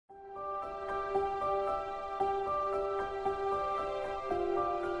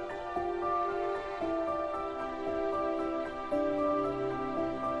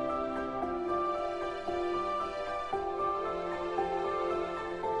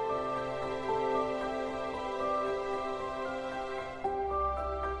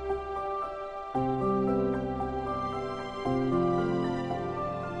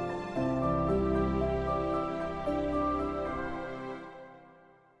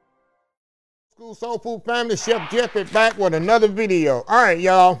School Soul Food family, Chef Jeff is back with another video. All right,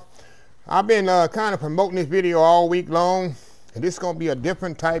 y'all. I've been kind of promoting this video all week long, and this is going to be a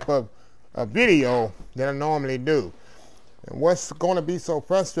different type of video than I normally do. And what's going to be so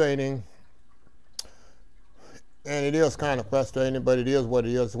frustrating, and it is kind of frustrating, but it is what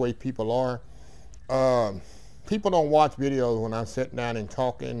it is, the way people are. People don't watch videos when I'm sitting down and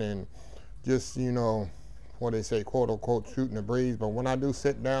talking and just, you know, what they say, quote unquote, shooting the breeze. But when I do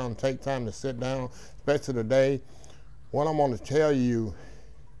sit down, take time to sit down, especially today, what I'm going to tell you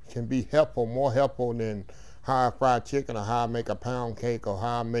can be helpful, more helpful than how I fry chicken or how I make a pound cake or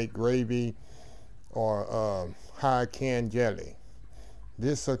how I make gravy or how I can jelly.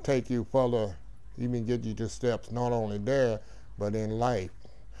 This will take you further, even get you to steps not only there, but in life.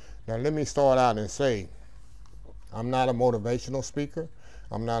 Now let me start out and say, I'm not a motivational speaker.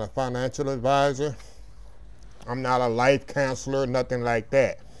 I'm not a financial advisor. I'm not a life counselor, nothing like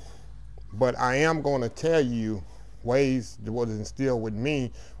that. But I am going to tell you ways that was instilled with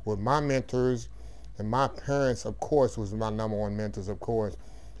me, with my mentors, and my parents, of course, was my number one mentors, of course.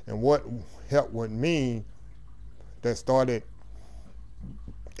 And what helped with me that started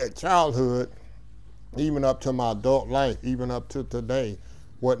at childhood, even up to my adult life, even up to today,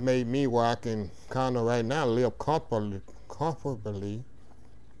 what made me where I can kind of right now live comfortably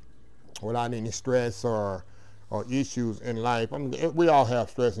without any stress or issues in life. I mean, we all have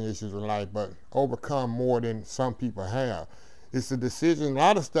stress and issues in life, but overcome more than some people have. It's a decision. A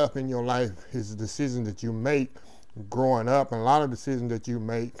lot of stuff in your life is a decision that you make growing up, and a lot of decisions that you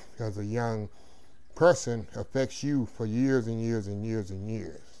make as a young person affects you for years and years and years and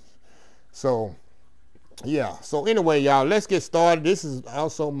years. So, yeah. So anyway, y'all, let's get started. This is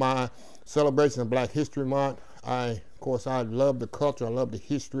also my celebration of Black History Month. Of course, I love the culture. I love the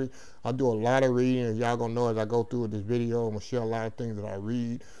history. I do a lot of reading. As y'all gonna know as I go through this video, I'm gonna share a lot of things that I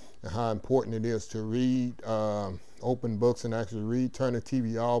read and how important it is to read, open books and actually read, turn the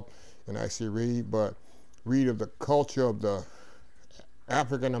TV off and actually read, but read of the culture of the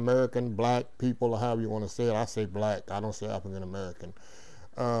African American, black people, or however you want to say it. I say black, I don't say African American.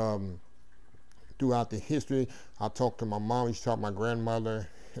 Throughout the history, I talked to my mom, I talked to my grandmother,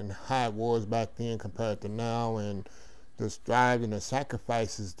 and how it was back then compared to now, and the strive and the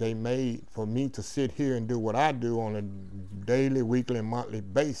sacrifices they made for me to sit here and do what I do on a daily, weekly, and monthly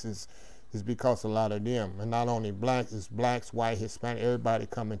basis is because a lot of them, and not only blacks, it's blacks, white, Hispanic, everybody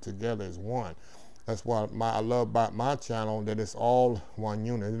coming together as one. That's what I love about my channel, that it's all one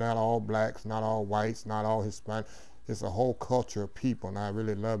unit. It's not all blacks, not all whites, not all Hispanic. It's a whole culture of people, and I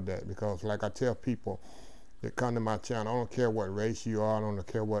really love that because, like I tell people that come to my channel, I don't care what race you are, I don't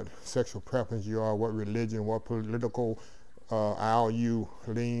care what sexual preference you are, what religion, what political aisle you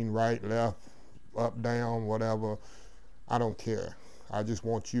lean, right, left, up, down, whatever. I don't care. I just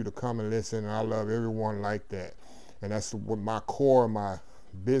want you to come and listen, and I love everyone like that. And that's what my core, my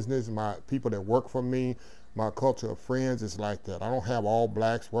business, my people that work for me, my culture of friends is like that. I don't have all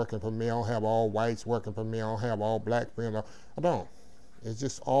blacks working for me. I don't have all whites working for me. I don't have all black friends. I don't. It's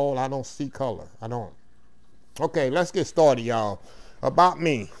just all, I don't see color. I don't. Okay, let's get started, y'all. About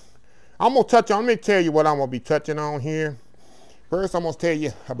me. Let me tell you what I'm going to be touching on here. First, I'm going to tell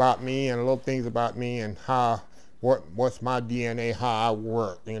you about me and little things about me and what's my DNA, how I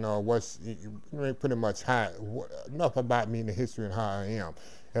work, you know, pretty much enough about me and the history and how I am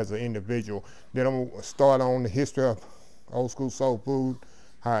as an individual. Then I'm going to start on the history of Old School Soul Food,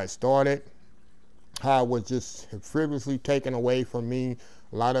 how it started, how it was just frivolously taken away from me.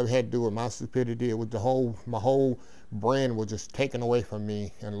 A lot of it had to do with my stupidity. It was my whole brand was just taken away from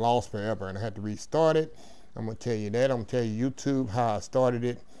me and lost forever, and I had to restart it. I'm going to tell you that. I'm going to tell you YouTube, how I started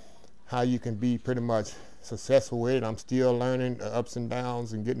it, how you can be pretty much successful with it. I'm still learning the ups and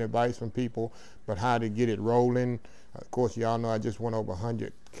downs and getting advice from people, but how to get it rolling. Of course, y'all know I just went over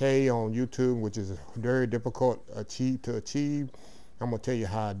 100K on YouTube, which is very difficult to achieve. I'm going to tell you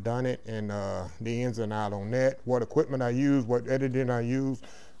how I done it and the ins and outs on that, what equipment I use, what editing I use.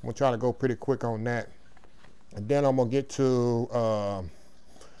 I'm going to try to go pretty quick on that. And then I'm going to get to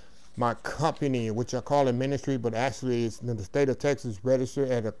my company, which I call a ministry, but actually it's in the state of Texas registered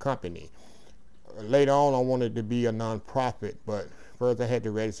as a company. Later on, I wanted to be a non-profit, but first I had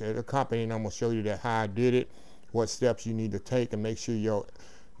to register as a company, and I'm going to show you that how I did it, what steps you need to take, and make sure your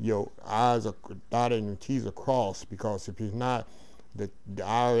I's are dotted and your T's are crossed, because if you're not, the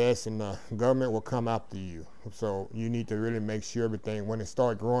IRS and the government will come after you. So you need to really make sure everything, when it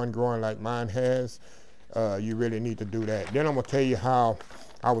starts growing like mine has, you really need to do that. Then I'm going to tell you how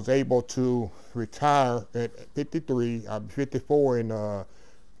I was able to retire at 53. I'll be 54 in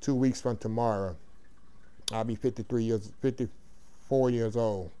 2 weeks from tomorrow. I'll be 54 years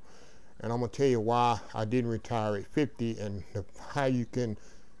old. And I'm going to tell you why I didn't retire at 50 and how you can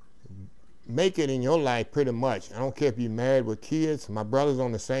make it in your life pretty much. I don't care if you're married with kids. My brother's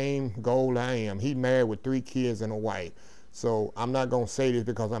on the same goal I am. He's married with 3 kids and a wife. So I'm not going to say this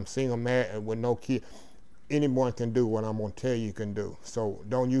because I'm single, married with no kids. Anyone can do what I'm going to tell you can do. So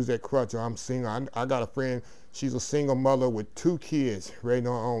don't use that crutch. I'm single. I got a friend. She's a single mother with 2 kids raising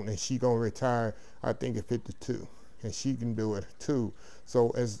her own, and she going to retire, I think, at 52. And she can do it too.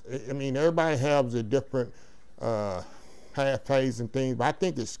 So everybody has a different pathways and things, but I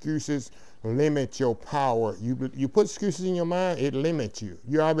think excuses limit your power. You put excuses in your mind, it limits you.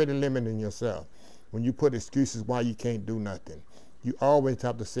 You're already limiting yourself when you put excuses why you can't do nothing. You always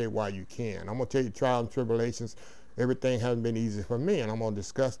have to say why you can. I'm going to tell you trials and tribulations. Everything hasn't been easy for me, and I'm going to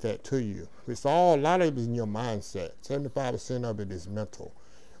discuss that to you. A lot of it is in your mindset. 75% of it is mental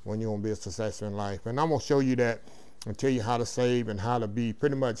when you want to be a successor in life. And I'm going to show you that and tell you how to save and how to be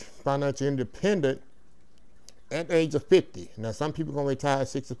pretty much financially independent at the age of 50. Now, some people are going to retire at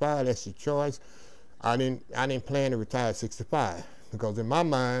 65. That's your choice. I didn't plan to retire at 65 because in my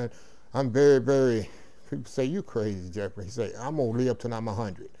mind, I'm very, very, people say, you crazy, Jeffrey. He say, I'm going to live till I'm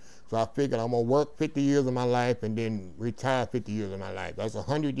 100. So I figured I'm going to work 50 years of my life and then retire 50 years of my life. That's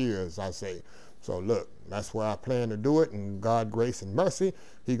 100 years, I say. So look, that's where I plan to do it. And God, grace, and mercy,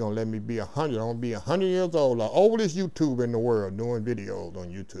 He's going to let me be 100. I'm going to be 100 years old, the oldest YouTuber in the world doing videos on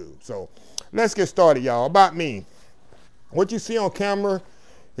YouTube. So let's get started, y'all. About me. What you see on camera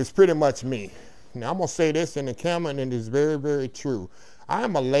is pretty much me. Now, I'm going to say this in the camera, and it is very, very true. I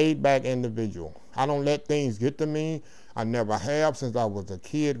am a laid-back individual. I don't let things get to me. I never have since I was a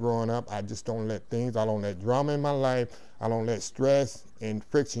kid growing up. I just don't let things, I don't let drama in my life. I don't let stress and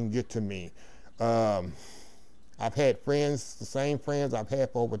friction get to me. I've had friends, the same friends I've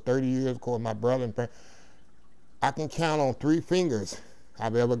had for over 30 years, of course, my brother and friend. I can count on 3 fingers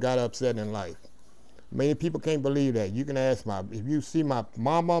I've ever got upset in life. Many people can't believe that. You can ask if you see my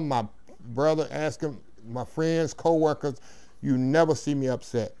mama, my brother, ask them, my friends, co-workers, you never see me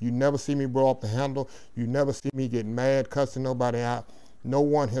upset. You never see me blow up the handle. You never see me get mad, cussing nobody out. No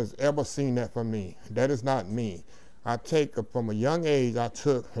one has ever seen that from me. That is not me. From a young age, I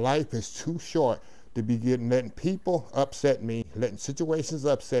took life is too short to be letting people upset me, letting situations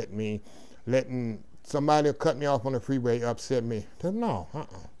upset me, letting somebody cut me off on the freeway upset me. No,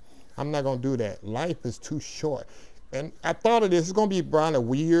 I'm not going to do that. Life is too short. And I thought of this. It's going to be kind of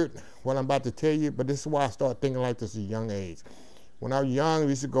weird what I'm about to tell you, but this is why I started thinking like this at a young age. When I was young, we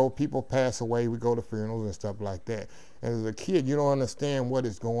used to go, people pass away, we go to funerals and stuff like that. And as a kid, you don't understand what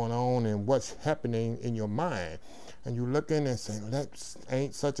is going on and what's happening in your mind. And you look in and say, that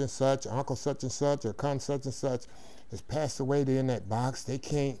ain't such and such, uncle such and such, or cousin such and such has passed away. They're in that box. They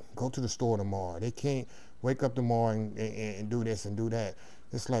can't go to the store tomorrow. They can't wake up tomorrow and do this and do that.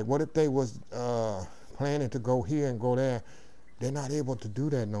 It's like, what if they was planning to go here and go there? They're not able to do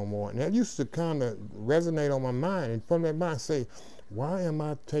that no more. And that used to kind of resonate on my mind. And from that mind, say, why am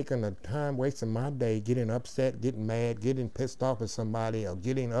I taking the time, wasting my day, getting upset, getting mad, getting pissed off at somebody, or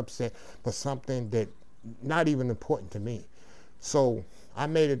getting upset for something that not even important to me? So I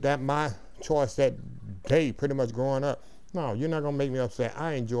made it that my choice that day, pretty much growing up. No, you're not going to make me upset.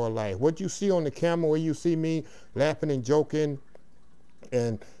 I enjoy life. What you see on the camera, where you see me laughing and joking,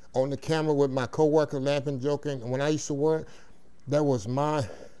 and on the camera with my coworker laughing, joking, and when I used to work, that was my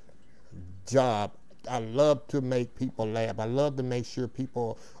job. I love to make people laugh. I love to make sure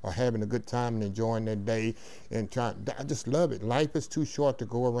people are having a good time and enjoying their day. I just love it. Life is too short to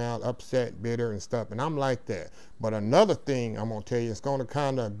go around upset, bitter, and stuff. And I'm like that. But another thing I'm going to tell you, it's going to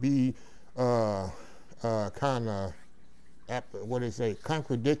kind of be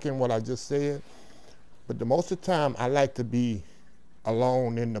contradicting what I just said. But the most of the time, I like to be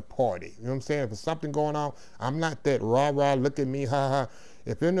alone in the party. You know what I'm saying? If there's something going on, I'm not that rah-rah, look at me, ha-ha.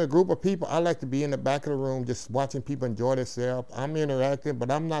 If in a group of people, I like to be in the back of the room just watching people enjoy themselves. I'm interacting, but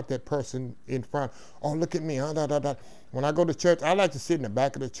I'm not that person in front. Oh, look at me. When I go to church, I like to sit in the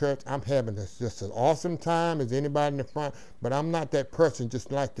back of the church. I'm having just an awesome time as anybody in the front, but I'm not that person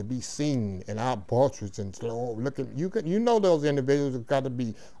just like to be seen and out boisterous and slow. You know those individuals have got to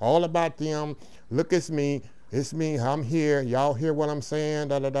be all about them. Look, it's me. It's me. I'm here. Y'all hear what I'm saying?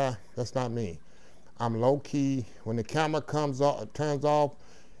 That's not me. I'm low-key. When the camera turns off,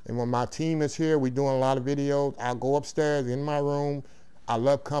 and when my team is here, we're doing a lot of videos. I'll go upstairs in my room. I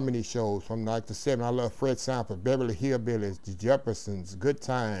love comedy shows from like the 70s. I love Fred Sanford, Beverly Hillbillies, the Jeffersons, Good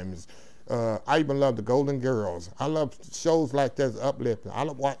Times. I even love the Golden Girls. I love shows like that, uplifting.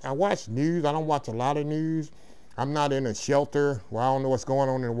 I watch news. I don't watch a lot of news. I'm not in a shelter where I don't know what's going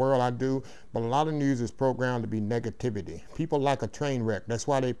on in the world. I do, but a lot of news is programmed to be negativity. People like a train wreck. That's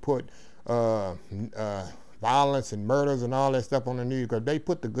why they put violence and murders and all that stuff on the news, because they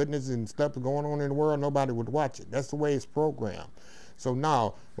put the goodness and stuff going on in the world, nobody would watch it. That's the way it's programmed. So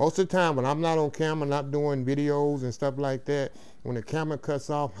now, most of the time when I'm not on camera, not doing videos and stuff like that, when the camera cuts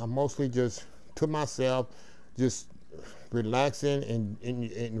off, I'm mostly just to myself, just relaxing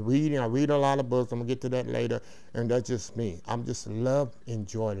and reading. I read a lot of books. I'm gonna get to that later, and that's just me. I'm just love,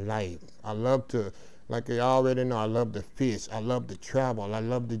 enjoy life. I love to, like you already know, I love to fish. I love to travel. I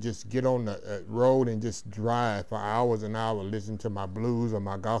love to just get on the road and just drive for hours and hours, listen to my blues or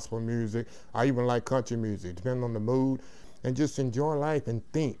my gospel music. I even like country music, depending on the mood, and just enjoy life and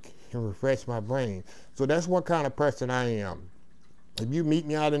think and refresh my brain. So that's what kind of person I am. If you meet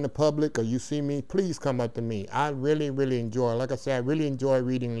me out in the public or you see me, please come up to me. I really, really enjoy, like I said, I really enjoy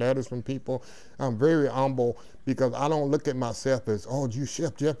reading letters from people. I'm very humble because I don't look at myself as, oh, you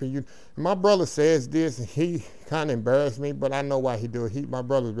Chef Jeff. And my brother says this, and he kind of embarrassed me, but I know why he do it. My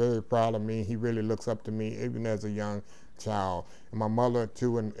brother's very proud of me. He really looks up to me, even as a young child. And my mother,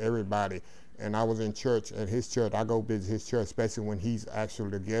 too, and everybody. And I was in church, at his church. I go visit his church, especially when he's actually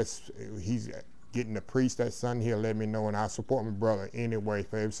the guest. He's getting to preach that Sunday. He'll let me know, and I support my brother anyway,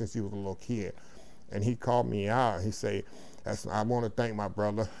 for ever since he was a little kid. And he called me out. He said, I want to thank my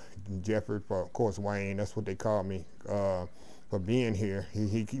brother, Jeffrey, for, of course, Wayne. That's what they call me, for being here.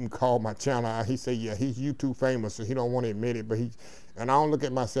 He called my channel out. He said, yeah, he's YouTube famous, so he don't want to admit it. But and I don't look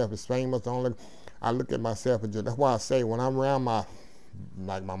at myself as famous. I look at myself as, that's why I say when I'm around my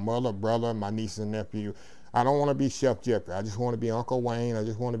mother, brother, my niece and nephew, I don't want to be Chef Jeffrey. I just want to be Uncle Wayne. I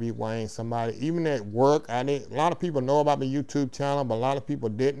just want to be Wayne, somebody. Even at work, a lot of people know about my YouTube channel, but a lot of people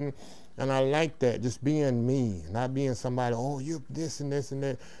didn't. And I like that, just being me, not being somebody, oh, you're this and this and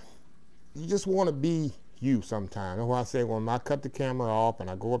that. You just want to be you sometimes. That's why I say when I cut the camera off and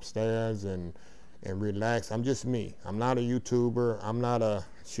I go upstairs and relax, I'm just me. I'm not a YouTuber. I'm not a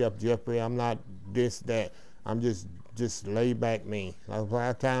Chef Jeffrey. I'm not this, that. I'm just laid back me. A lot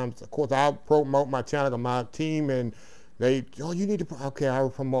of times, of course, I'll promote my channel to my team, and they, oh, you need to, okay, I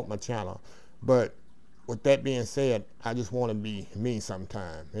will promote my channel. But with that being said, I just want to be me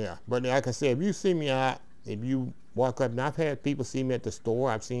sometimes, yeah. But like I said, if you see me out, if you walk up, and I've had people see me at the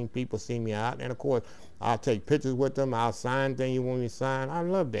store, I've seen people see me out, and of course, I'll take pictures with them, I'll sign things you want me to sign. I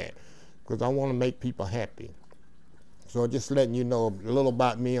love that, because I want to make people happy. So just letting you know a little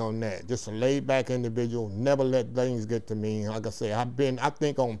about me on that. Just a laid back individual, never let things get to me. Like I say, I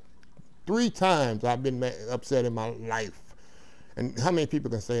think on 3 times I've been upset in my life. And how many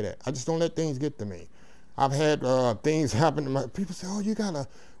people can say that? I just don't let things get to me. I've had things happen to my, people say, oh, you got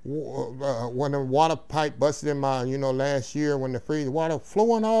when the water pipe busted in my, last year when the freeze water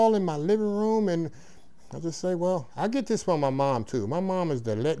flowing all in my living room, and I just say, well, I get this from my mom too. My mom is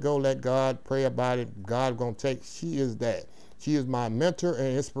the let go, let God, pray about it, God gonna take. She is that. She is my mentor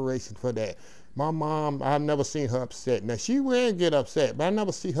and inspiration for that. My mom, I've never seen her upset. Now, she will get upset, but I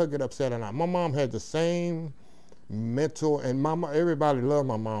never see her get upset or not. My mom has the same mental, and everybody love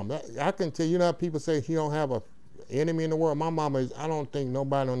my mom. I can tell you, people say she don't have a enemy in the world. My mama is, I don't think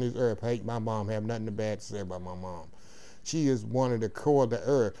nobody on this earth hate my mom, have nothing bad to say about my mom. She is one of the core of the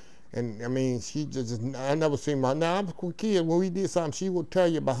earth. And I mean, she just, I never seen now I'm a kid, when we did something, she would tell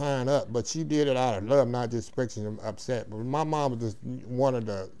you behind up, but she did it out of love, not just friction upset. But my mom was just one of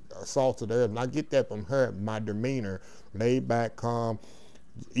the salts of the earth, and I get that from her, my demeanor, laid back, calm,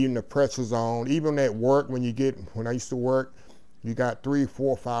 even the pressure's on. Even at work, when I used to work, you got 300,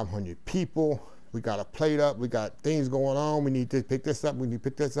 400, 500 people, we got a plate up, we got things going on, we need to pick this up, we need to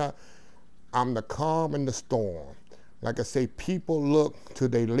pick this up. I'm the calm in the storm. Like I say, people look to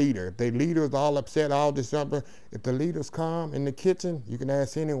their leader. If their leader is all upset, all this other, if the leader's calm in the kitchen, you can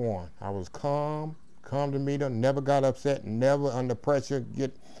ask anyone. I was calm to meet her, never got upset, never under pressure.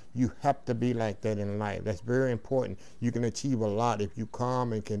 You have to be like that in life. That's very important. You can achieve a lot if you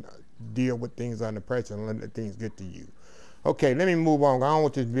calm and can deal with things under pressure and let things get to you. Okay, let me move on. I don't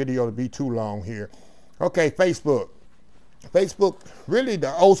want this video to be too long here. Okay, Facebook. Facebook, really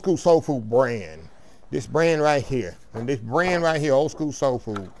the old school soul food brand. This brand right here, and this brand right here, old school soul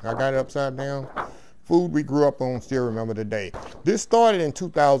food. I got it upside down. Food we grew up on, still remember today. This started in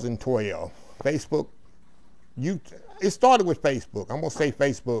 2012. Facebook, it started with Facebook. I'm gonna say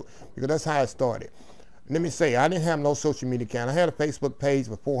Facebook because that's how it started. Let me say, I didn't have no social media account. I had a Facebook page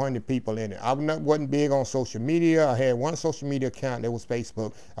with 400 people in it. I wasn't big on social media. I had one social media account that was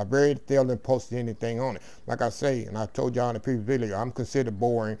Facebook. I very seldom posted anything on it. Like I say, and I told y'all in the previous video, I'm considered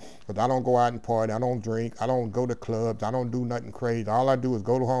boring because I don't go out and party. I don't drink. I don't go to clubs. I don't do nothing crazy. All I do is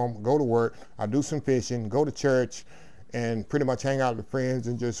go to home, go to work. I do some fishing, go to church, and pretty much hang out with friends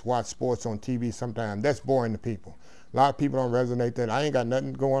and just watch sports on TV sometimes. That's boring to people. A lot of people don't resonate that. I ain't got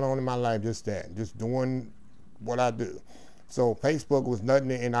nothing going on in my life, just that, just doing what I do. So Facebook was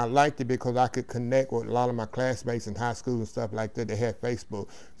nothing, and I liked it because I could connect with a lot of my classmates in high school and stuff like that. They had Facebook,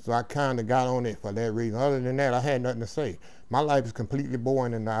 so I kind of got on it for that reason. Other than that, I had nothing to say. My life is completely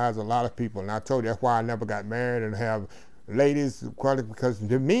boring in the eyes of a lot of people, and I told you that's why I never got married and have ladies, because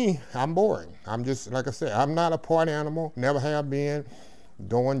to me, I'm boring. I'm just, like I said, I'm not a party animal, never have been.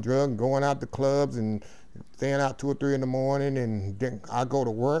 Doing drugs, going out to clubs and staying out 2 or 3 in the morning, and then I go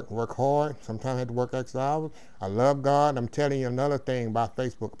to work hard. Sometimes I have to work extra hours. I love God. I'm telling you another thing about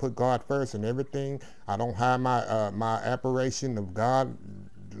Facebook. Put God first in everything. I don't hide my aspiration of God,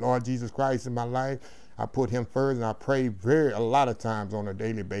 Lord Jesus Christ, in my life. I put him first, and I pray a lot of times on a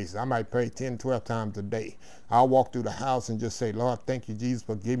daily basis. I might pray 10, 12 times a day. I'll walk through the house and just say, Lord, thank you, Jesus,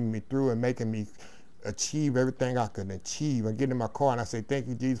 for getting me through and making me achieve everything I could achieve. I get in my car and I say, thank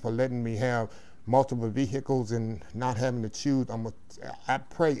you, Jesus, for letting me have multiple vehicles and not having to choose. I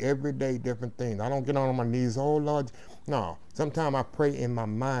pray every day different things. I don't get on my knees, oh Lord. No, sometimes I pray in my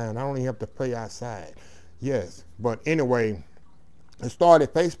mind. I don't even have to pray outside. Yes, but anyway,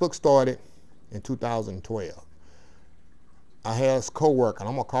 Facebook started in 2012. I had a co-worker, and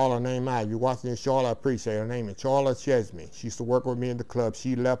I'm going to call her name out. If you're watching this, Charlotte, I appreciate her name is Charlotte Chesney. She used to work with me in the club.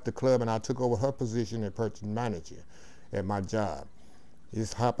 She left the club, and I took over her position as purchase manager at my job.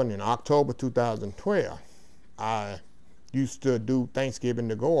 This happened in October 2012. I used to do Thanksgiving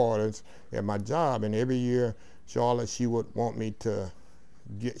to-go orders at my job, and every year, Charlotte, she would want me to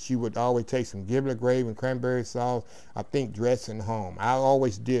she would always take some giblet gravy and cranberry sauce, I think dressing home. I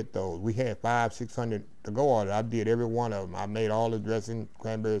always did those. We had 500, 600 to go orders. I did every one of them. I made all the dressing,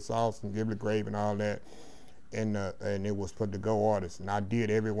 cranberry sauce, and giblet gravy and all that. And it was for the go orders. And I did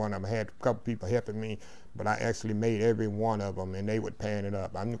every one of them. I had a couple people helping me, but I actually made every one of them, and they would pan it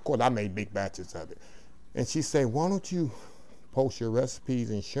up. Of course, I made big batches of it. And she said, why don't you post your recipes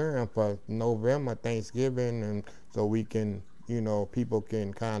and share them for November, Thanksgiving, and so we can, people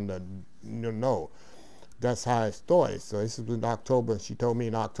can kind of know. That's how it started. So this is in October. She told me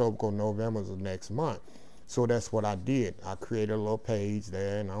in October, because November is the next month. So that's what I did. I created a little page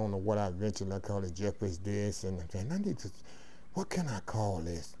there, and I don't know what I eventually called it, Jeffrey's this, and I need to, what can I call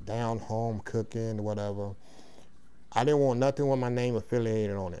this? Down home cooking, whatever. I didn't want nothing with my name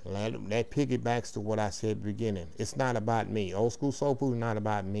affiliated on it. That piggybacks to what I said at the beginning. It's not about me. Old School Soul Food is not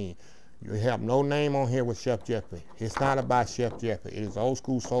about me. You have no name on here with Chef Jeffrey. It's not about Chef Jeffrey. It is Old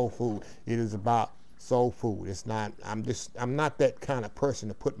School Soul Food. It is about soul food. It's not, I'm not that kind of person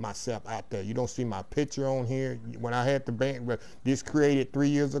to put myself out there. You don't see my picture on here. When I had the brand, this created 3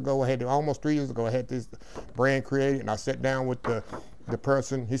 years ago, almost 3 years ago, I had this brand created, and I sat down with the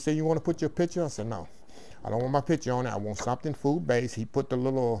person. He said, you want to put your picture? I said, no. I don't want my picture on it. I want something food-based. He put the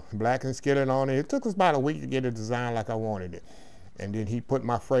little blackened skillet on it. It took us about a week to get it designed like I wanted it. And then he put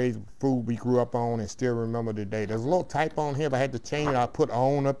my phrase, food we grew up on and still remember today. There's a little typo on here, but I had to change it. I put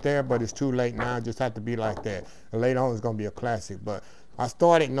on up there, but it's too late now. It just had to be like that. And later on, it's going to be a classic. But I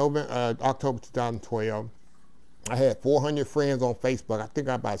started October 2012. I had 400 friends on Facebook. I think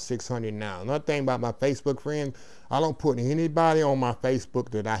I got about 600 now. Another thing about my Facebook friends, I don't put anybody on my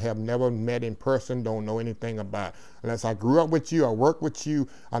Facebook that I have never met in person, don't know anything about. Unless I grew up with you, I work with you,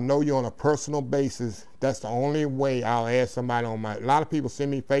 I know you on a personal basis. That's the only way I'll add somebody on my. A lot of people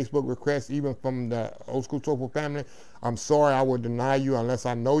send me Facebook requests, even from the Old School Soul Food family. I'm sorry, I would deny you unless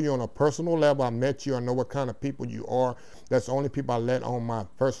I know you on a personal level. I met you, I know what kind of people you are. That's the only people I let on my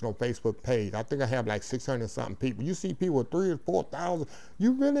personal Facebook page. I think I have like 600 something people. You see people with 3,000 or 4,000.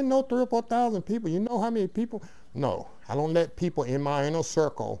 You really know 3,000 or 4,000 people? You know how many people? No, I don't let people in my inner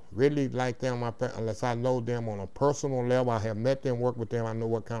circle really like them unless I know them on a personal level. I have met them, worked with them. I know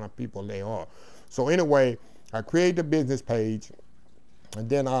what kind of people they are. So anyway, I created the business page, and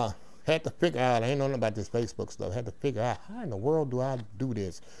then I had to figure out, I ain't know about this Facebook stuff. I had to figure out, how in the world do I do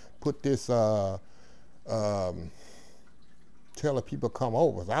this? Put this, telling people come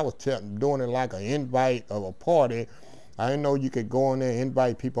over. So I was doing it like an invite of a party. I didn't know you could go in there and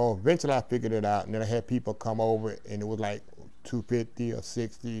invite people. Eventually I figured it out, and then I had people come over, and it was like 250 or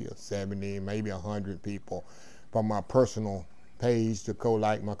 60 or 70, maybe 100 people from my personal page to go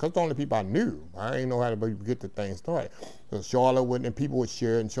like my, because the only people I knew. I didn't know how to get the thing started. So Charlotte would, and people would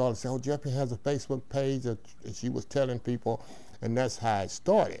share it, and Charlotte said, oh, Jeffrey has a Facebook page, and she was telling people, and that's how it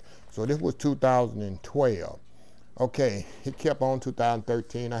started. So this was 2012. Okay, it kept on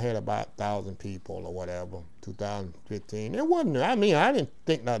 2013. I had about 1,000 people or whatever. 2015. It wasn't, I didn't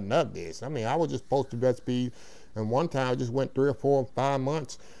think nothing of this. I was just posting recipes. And one time I just went 3 or 4 or 5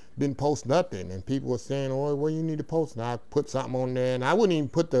 months didn't post nothing, and people were saying, "Oh, well, you need to post." And I put something on there, and I wouldn't even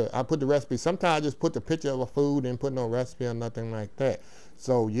put the recipe. Sometimes I just put the picture of a food and put no recipe or nothing like that.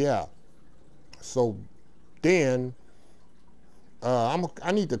 So yeah, so then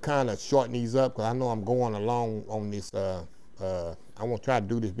I need to kind of shorten these up because I know I'm going along on this. I want to try to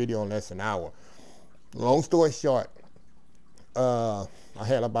do this video in less than an hour. Long story short, I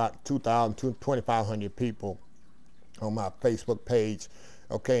had about 2,500 people on my Facebook page.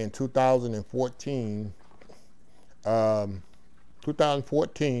 Okay, in 2014,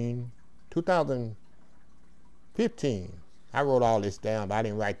 2015, I wrote all this down, but I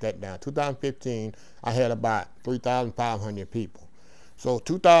didn't write that down. 2015, I had about 3,500 people. So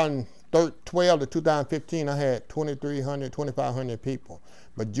 2012 to 2015, I had 2,300, 2,500 people.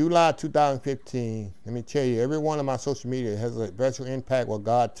 But July 2015, let me tell you, every one of my social media has a virtual impact where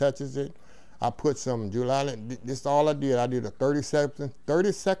God touches it. I put some July, this is all I did. I did a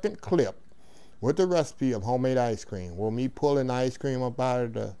 30-second clip with the recipe of homemade ice cream. Well, me pulling the ice cream up out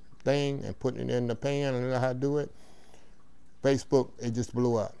of the thing and putting it in the pan, and you know how to do it. Facebook, it just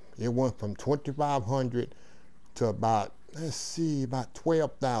blew up. It went from 2,500 to about, let's see, about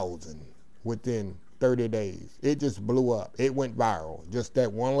 12,000 within 30 days. It just blew up. It went viral. Just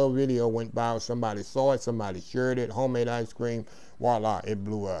that one little video went viral. Somebody saw it, somebody shared it, homemade ice cream, voila, it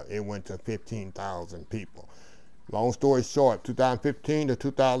blew up. It went to 15,000 people. Long story short, 2015 to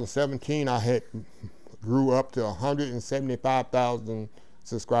 2017, I had grew up to 175,000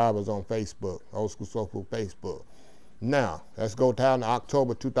 subscribers on Facebook, Old School Soul Food Facebook. Now, let's go down to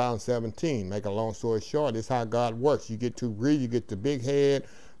October 2017. Make a long story short, this is how God works. You get too greedy, you get the big head.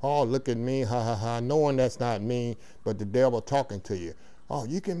 Oh, look at me, ha, ha, ha. Knowing that's not me, but the devil talking to you. Oh,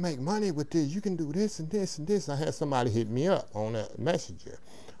 you can make money with this. You can do this and this and this. I had somebody hit me up on a messenger.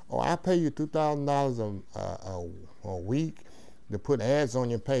 Oh, I pay you $2,000 a week to put ads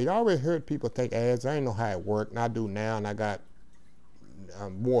on your page. I already heard people take ads. I didn't know how it worked, and I do now, and I got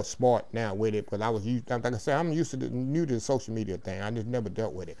more smart now with it because I was used, like I said, I'm used to new to the social media thing. I just never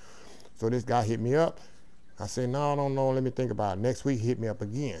dealt with it. So this guy hit me up. I said, no, I don't know. Let me think about it. Next week, he hit me up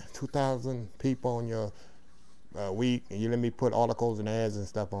again. 2,000 people on your week, and you let me put articles and ads and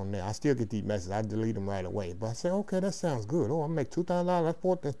stuff on there. I still get these messages. I delete them right away. But I said, okay, that sounds good. Oh, I make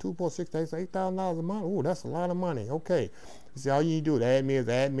 $2,000. That's 2, 4, 6 days, $8,000 a month. Oh, that's a lot of money. Okay. He said, all you need to do is add me as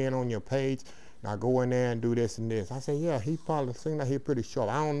admin on your page. Now go in there and do this and this. I said, yeah, he probably seemed like he's pretty sharp.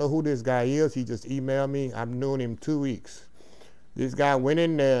 I don't know who this guy is. He just emailed me. I've known him 2 weeks. This guy went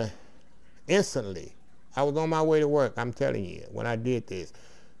in there instantly. I was on my way to work, I'm telling you, when I did this.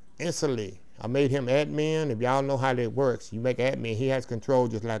 Instantly, I made him admin. If y'all know how that works, you make admin, he has control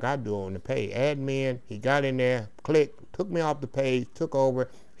just like I do on the page. Admin, he got in there, clicked, took me off the page, took over.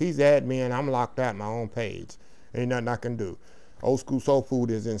 He's admin, I'm locked out my own page. Ain't nothing I can do. Old School Soul Food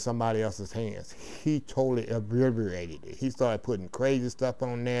is in somebody else's hands. He totally obliterated it. He started putting crazy stuff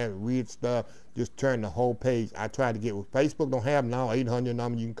on there, weird stuff, just turned the whole page. I tried to get with Facebook, don't have now 800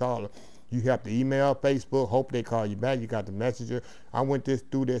 number you can call them. You have to email Facebook, hope they call you back. You got the messenger. I went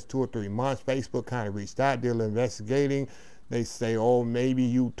through this 2 or 3 months. Facebook kind of reached out, did a little investigating. They say, oh, maybe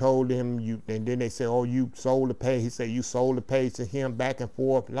you told him, and then they say, oh, you sold the page. He said you sold the page to him, back and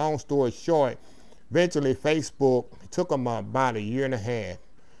forth. Long story short, eventually Facebook, it took them about 1.5 years.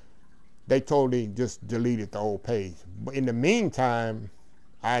 They totally just deleted the old page. But in the meantime,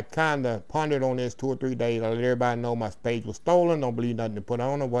 I kind of pondered on this 2 or 3 days. I let everybody know my page was stolen. Don't believe nothing to put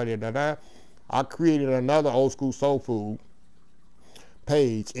on it. Whatever. I created another Old School Soul Food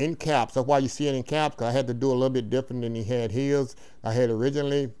page in caps. That's why you see it in caps, because I had to do a little bit different than he had his. I had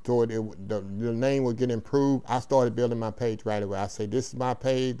originally, so the name would get improved. I started building my page right away. I say, this is my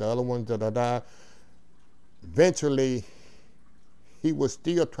page. The other ones, Eventually, he was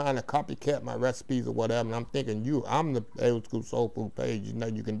still trying to copycat my recipes or whatever, and I'm thinking, I'm the Old School Soul Food page, you know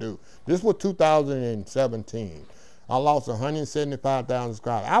you can do. This was 2017. I lost 175,000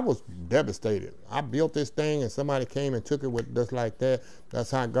 subscribers. I was devastated. I built this thing and somebody came and took it with just like that.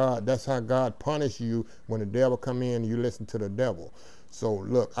 That's how God punish you when the devil come in and you listen to the devil. So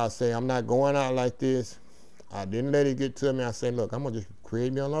look, I say I'm not going out like this. I didn't let it get to me. I said, look, I'm gonna just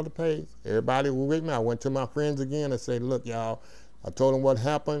create me another page. Everybody was with me. I went to my friends again and said, look, y'all, I told them what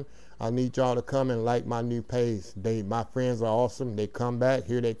happened. I need y'all to come and like my new page. My friends are awesome. They come back.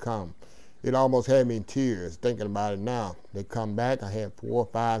 Here they come. It almost had me in tears thinking about it now. They come back. I had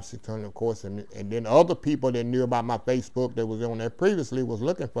 400, 500, 600, of course. And then other people that knew about my Facebook that was on there previously was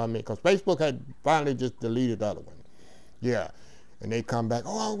looking for me because Facebook had finally just deleted the other one. Yeah. And they come back.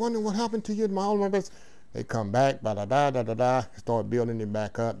 Oh, I wonder what happened to you. All my best. They come back, start building it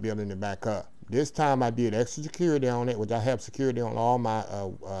back up, building it back up. This time I did extra security on it, which I have security on all my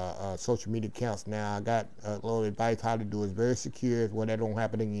social media accounts now. I got a little advice how to do it. It's very secure where that don't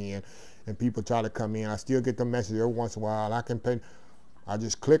happen again. And people try to come in. I still get the message every once in a while. I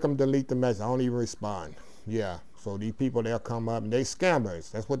just click them, delete the message. I don't even respond. Yeah. So these people, they'll come up and they scammers.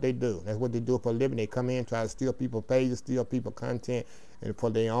 That's what they do. That's what they do for a living. They come in, try to steal people's pages, steal people's content, and for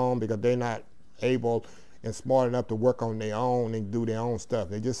their own, because they're not able and smart enough to work on their own and do their own stuff.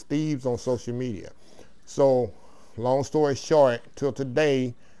 They're just thieves on social media. So long story short, till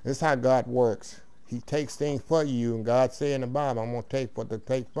today, this is how God works. He takes things for you, and God said in the Bible, I'm going to take what to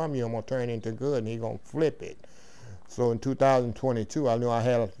take from you, I'm going to turn it into good, and He's going to flip it. So in 2022, I knew I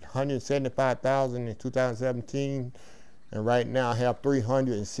had 175,000 in 2017, and right now I have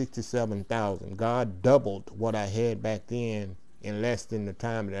 367,000. God doubled what I had back then in less than the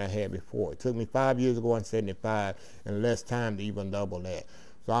time that I had before. It took me 5 years ago on 75 and less time to even double that.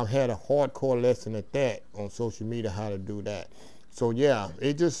 So I've had a hardcore lesson at that on social media, how to do that. So yeah,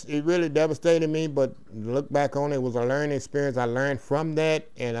 it really devastated me, but look back on it, it was a learning experience. I learned from that,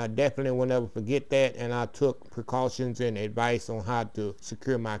 and I definitely will never forget that, and I took precautions and advice on how to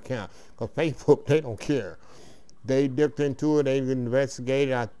secure my account. Because Facebook, they don't care. They dipped into it, they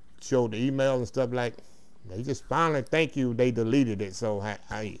investigated, I showed the emails and stuff like. They just finally, thank you, they deleted it. So I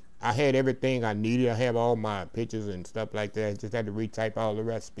had everything I needed. I have all my pictures and stuff like that. I just had to retype all the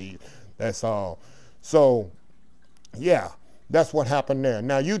recipes. That's all. So, yeah, that's what happened there.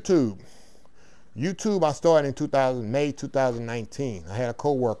 Now, YouTube, I started in May 2019. I had a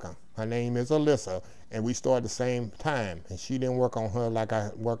co-worker. Her name is Alyssa, and we started the same time. And she didn't work on her like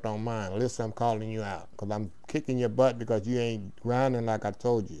I worked on mine. Alyssa, I'm calling you out because I'm kicking your butt because you ain't grinding like I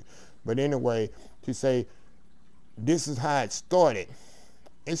told you. But anyway, she say, this is how it started.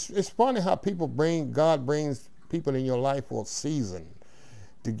 It's funny how God brings people in your life for a season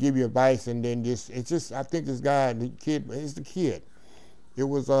to give you advice, and then I think this guy, the kid, is the kid. It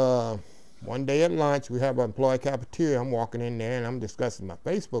was one day at lunch, we have an employee cafeteria. I'm walking in there and I'm discussing my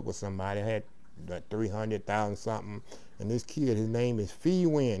Facebook with somebody. I had 300,000 something, and this kid, his name is Phi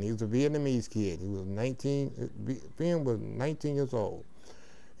Nguyen. He was a Vietnamese kid. He was 19 years old.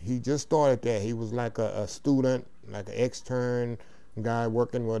 He just started that. He was like a student, like an extern guy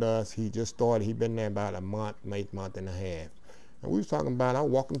working with us. He just started. He'd been there about a month, maybe month and a half. And we was talking about, I was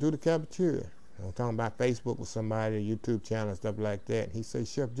walking through the cafeteria. I was talking about Facebook with somebody, a YouTube channel and stuff like that. And he said,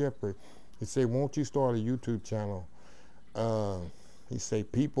 Chef Jeffrey, he said, won't you start a YouTube channel? He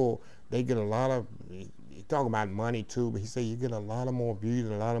said, people, they get a lot of, he talking about money too, but he said, you get a lot of more views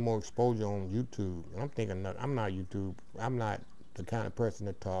and a lot of more exposure on YouTube. And I'm thinking, I'm not YouTube. I'm not the kind of person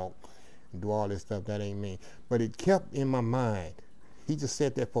to talk and do all this stuff. That ain't me. But it kept in my mind. He just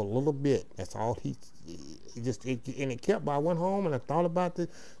said that for a little bit. That's all and it kept. I went home and I thought about the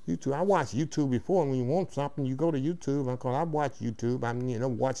YouTube. I watched YouTube before, and when you want something, you go to YouTube. Because I watched YouTube. I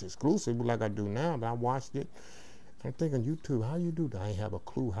mean, watch exclusively like I do now, but I watched it. I'm thinking, YouTube, how you do that? I ain't have a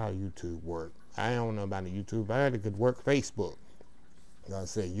clue how YouTube worked. I don't know about the YouTube. I had to work Facebook. I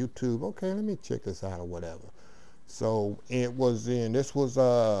said, YouTube, okay, let me check this out or whatever. So this was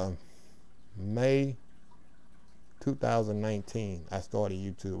May 2019, I started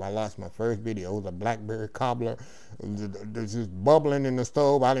YouTube. I lost my first video. It was a blackberry cobbler. There's just bubbling in the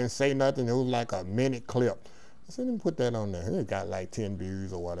stove. I didn't say nothing. It was like a minute clip. I said, let me put that on there. It got like 10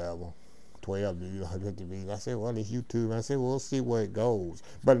 views or whatever. 12 views, 150 views. I said, well, it's YouTube. I said, well, we'll see where it goes.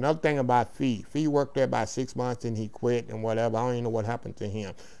 But another thing about Phi worked there about 6 months and he quit and whatever. I don't even know what happened to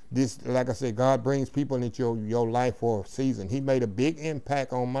him. Like I said, God brings people into your life for a season. He made a big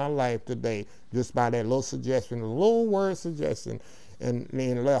impact on my life today just by that little suggestion, a little word suggestion, and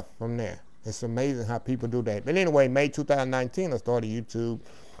then left from there. It's amazing how people do that. But anyway, May 2019, I started YouTube,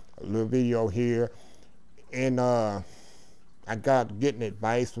 a little video here, and I got getting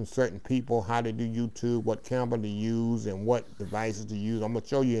advice from certain people how to do YouTube, what camera to use, and what devices to use. I'm going to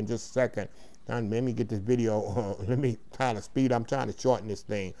show you in just a second. Let me get this video. Let me try to speed. I'm trying to shorten this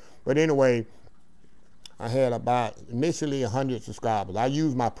thing. But anyway, I had about initially 100 subscribers. I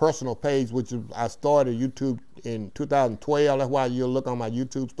used my personal page, which I started YouTube in 2012. That's why you'll look on my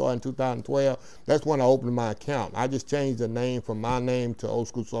YouTube started in 2012. That's when I opened my account. I just changed the name from my name to Old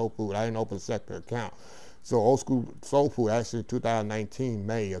School Soul Food. I didn't open a sector account. So Old School Soul Food, actually 2019,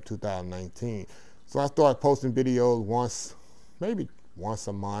 May of 2019. So I started posting videos maybe once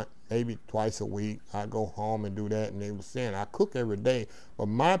a month, maybe twice a week. I'd go home and do that, and they were saying I cook every day. But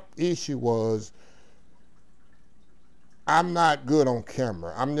my issue was I'm not good on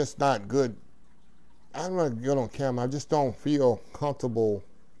camera. I'm not good on camera. I just don't feel comfortable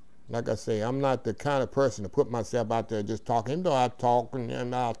Like I say, I'm not the kind of person to put myself out there just talking. Though I talk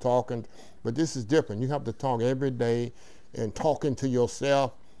and I'll talk, but this is different. You have to talk every day and talking to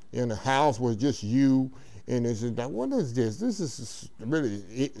yourself in a house with just you. And it's just like, what is this? This is really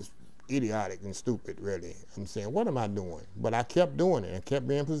idiotic and stupid, really. I'm saying, what am I doing? But I kept doing it. I kept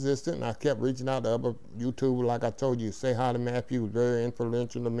being persistent, and I kept reaching out to other YouTubers. Like I told you, Say Hi to Matthew was very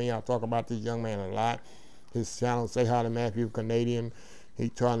influential to me. I talk about this young man a lot. His channel, Say Hi to Matthew, Canadian. He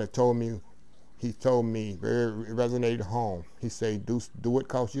told me, very resonated home. He said, do it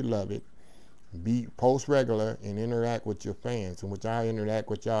because you love it. Post regular and interact with your fans, in which I interact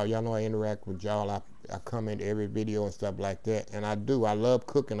with y'all. Y'all know I interact with y'all. I comment every video and stuff like that, and I do. I love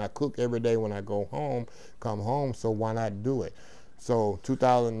cooking. I cook every day when I come home, so why not do it? So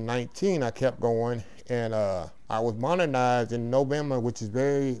 2019, I kept going, and I was monetized in November, which is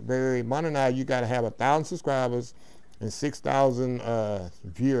very, very monetized. You got to have 1,000 subscribers and 6,000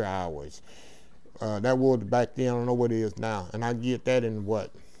 viewer hours. That was back then. I don't know what it is now, and I get that in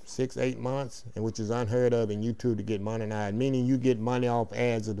what, 6-8 months, and which is unheard of in YouTube to get monetized, meaning you get money off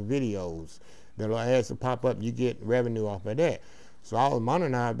ads of the videos. The little ads that pop up, you get revenue off of that. So I was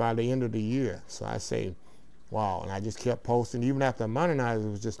monetized by the end of the year. So I say, wow, and I just kept posting. Even after I monetized, it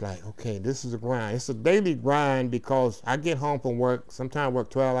was just like, okay, this is a grind. It's a daily grind because I get home from work, sometimes work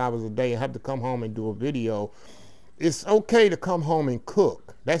 12 hours a day, I have to come home and do a video. It's okay to come home and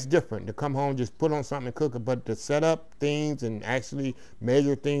cook. That's different. To come home, just put on something and cook it, but to set up things and actually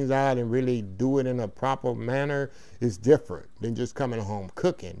measure things out and really do it in a proper manner is different than just coming home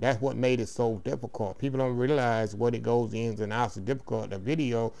cooking. That's what made it so difficult. People don't realize what it goes ins and outs. It's difficult. The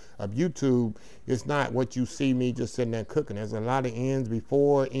video of YouTube, it's not what you see me just sitting there cooking. There's a lot of ends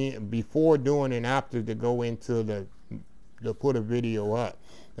before doing and after to go into to put a video up.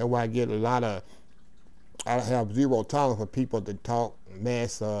 That's why I get a lot of, I have zero tolerance for people to talk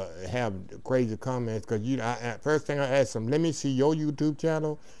mess, have crazy comments, because first thing I ask them, let me see your YouTube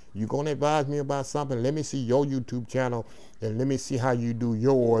channel. You're going to advise me about something, let me see your YouTube channel, and let me see how you do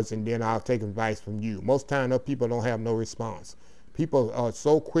yours, and then I'll take advice from you. Most times, those people don't have no response. People are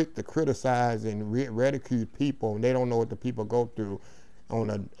so quick to criticize and ridicule people, and they don't know what the people go through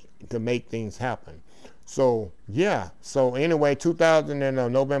to make things happen. So, yeah. So, anyway,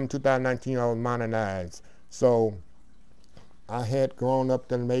 November 2019, I was monetized. So I had grown up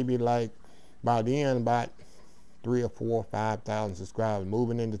to maybe like by the end about 3,000 or 4,000 or 5,000 subscribers.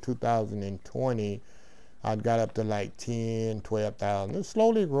 Moving into 2020, I got up to like 10,000, 12,000. It's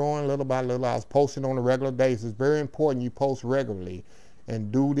slowly growing little by little. I was posting on a regular basis. It's very important you post regularly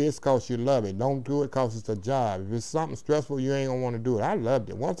and do this because you love it. Don't do it because it's a job. If it's something stressful, you ain't gonna want to do it. I loved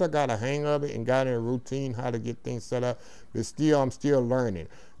it. Once I got a hang of it and got in a routine how to get things set up, but still, I'm still learning.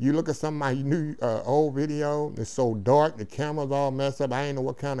 You look at some of my new old video, it's so dark, the camera's all messed up. I ain't know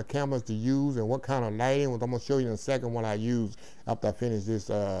what kind of cameras to use and what kind of lighting. I'm gonna show you in a second what I use after I finish this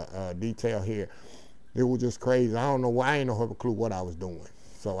detail here. It was just crazy. I don't know why. I ain't no have a clue what I was doing.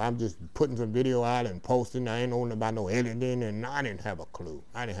 So I'm just putting some video out and posting. I ain't knowing about no editing, and I didn't have a clue.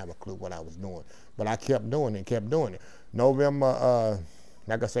 I didn't have a clue what I was doing. But I kept doing it, November,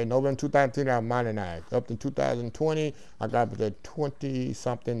 like I say, November 2010, I was monetized. Up to 2020, I got up to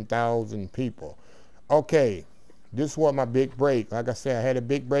 20-something thousand people. Okay, this was my big break. Like I said, I had a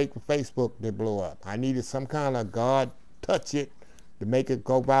big break with Facebook that blew up. I needed some kind of God touch it to make it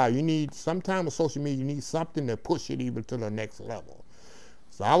go viral. You need, sometime with social media, you need something to push it even to the next level.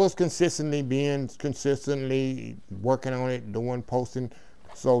 So I was consistently working on it, posting.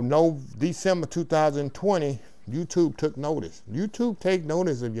 So December 2020, YouTube took notice. YouTube take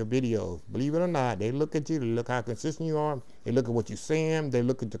notice of your videos. Believe it or not, they look at you, they look how consistent you are, they look at what you're saying, they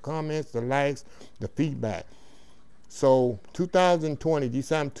look at the comments, the likes, the feedback. So 2020,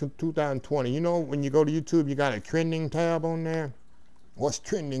 December 2020, you know when you go to YouTube, you got a trending tab on there. What's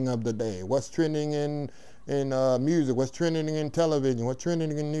trending of the day? What's trending in music? What's trending in television? What's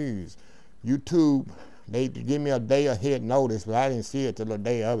trending in news? YouTube, they give me a day ahead notice, but I didn't see it till the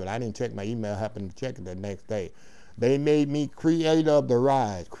day of it. I didn't check my email, happened to check it the next day. They made me creator of the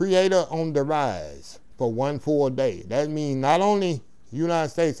rise, creator on the rise for one full day. That means not only United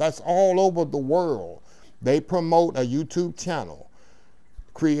States, that's all over the world. They promote a YouTube channel.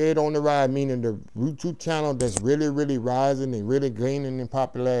 Create on the rise, meaning the YouTube channel that's really, really rising and really gaining in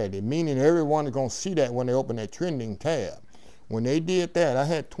popularity, meaning everyone is going to see that when they open that trending tab. When they did that, I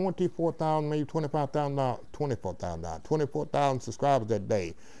had 24,000, maybe 24,000 subscribers that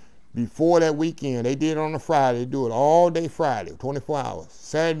day. Before that weekend, they did it on a Friday. They do it all day Friday, 24 hours. By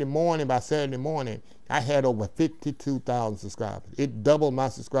Saturday morning, I had over 52,000 subscribers. It doubled my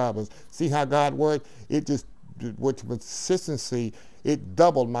subscribers. See how God works? It just, with consistency, it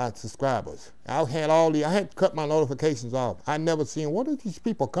doubled my subscribers. I had to cut my notifications off. I never seen, what are these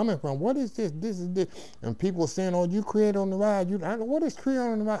people coming from? What is this? This is this. And people were saying, oh, you create on the ride. What is create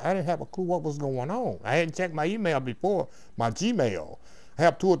on the ride? I didn't have a clue what was going on. I hadn't checked my email before, my Gmail. I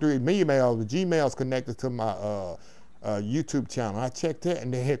have 2 or 3 emails. The Gmail's connected to my YouTube channel. I checked it,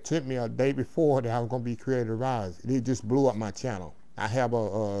 and they had sent me a day before that I was going to be Creator Rise. It just blew up my channel. I have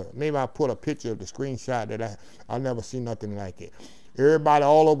maybe I put a picture of the screenshot that I never seen nothing like it. Everybody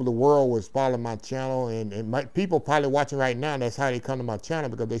all over the world was following my channel, and people probably watching right now, that's how they come to my channel,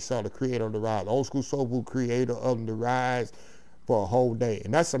 because they saw the Creator of the Rise, Old School Soul Food Creator of the Rise, for a whole day.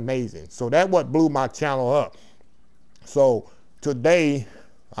 And that's amazing. So that what blew my channel up. So today,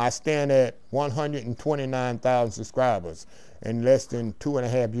 I stand at 129,000 subscribers in less than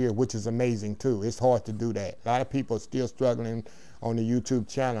 2.5 years, which is amazing too. It's hard to do that. A lot of people are still struggling on the YouTube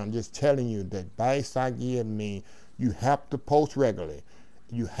channel. I'm just telling you, the advice I give me, you have to post regularly.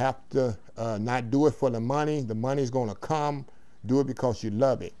 You have to not do it for the money. The money is going to come. Do it because you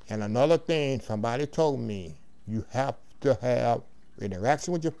love it. And another thing, somebody told me, you have to have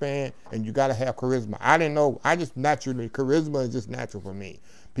interaction with your fan, and you got to have charisma. I didn't know. I just naturally, charisma is just natural for me.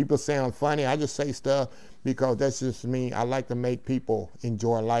 People say I'm funny. I just say stuff because that's just me. I like to make people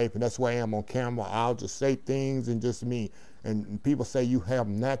enjoy life, and that's why I am on camera. I'll just say things and just me. And people say you have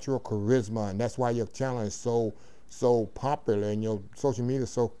natural charisma, and that's why your channel is so popular, and your social media is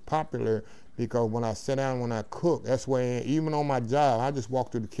so popular, because when I sit down, when I cook, that's where, even on my job, I just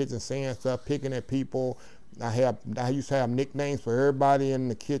walk through the kitchen saying stuff, picking at people. I used to have nicknames for everybody in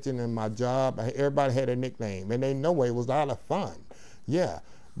the kitchen in my job. Everybody had a nickname, and they know it was a lot of fun. Yeah.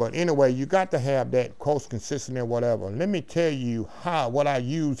 But anyway, you got to have that close, consistent, or whatever. Let me tell you what I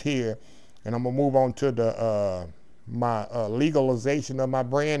use here, and I'm gonna move on to the my legalization of my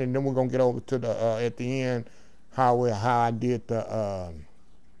brand, and then we're gonna get over to the at the end how I did the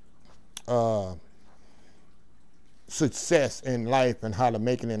success in life and how to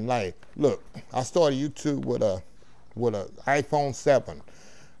make it in life. Look, I started YouTube with a iPhone 7.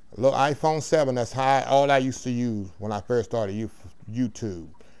 Look, iPhone 7. That's all I used to use when I first started YouTube.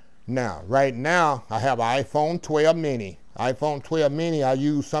 Now, right now, I have an iPhone 12 mini. iPhone 12 mini I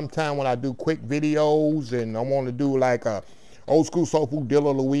use sometime when I do quick videos, and I want to do like a Old School Soul Food Deal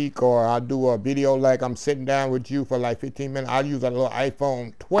of the Week, or I do a video like I'm sitting down with you for like 15 minutes. I use a little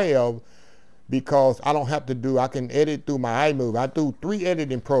iPhone 12 because I don't have to I can edit through my iMovie. I do 3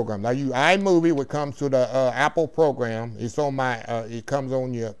 editing programs. I use iMovie, which comes to the Apple program. It's on my, it comes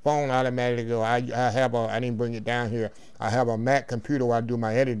on your phone automatically. I didn't bring it down here. I have a Mac computer where I do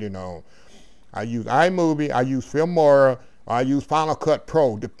my editing on. I use iMovie, I use Filmora, I use Final Cut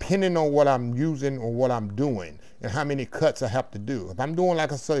Pro, depending on what I'm using or what I'm doing and how many cuts I have to do. If I'm doing,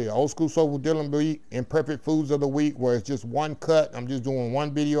 like I say, Old School Soul Food Deal of the Week, Imperfect Foods of the Week, where it's just one cut, I'm just doing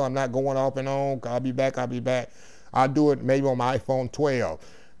one video, I'm not going off and on, I'll be back. I'll do it maybe on my iPhone 12.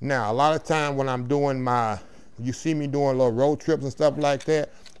 Now, a lot of time when I'm doing you see me doing little road trips and stuff like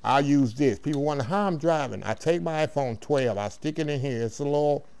that, I use this. People wonder how I'm driving. I take my iPhone 12, I stick it in here. It's a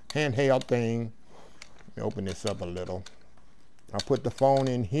little handheld thing. Let me open this up a little. I put the phone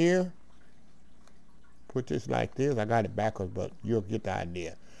in here. Put this like this. I got it backwards, but you'll get the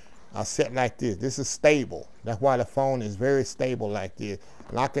idea. I set like this. This is stable. That's why the phone is very stable like this.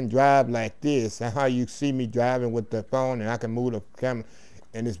 And I can drive like this. That's how you see me driving with the phone, and I can move the camera.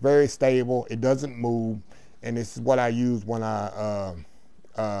 And it's very stable. It doesn't move. And this is what I use when I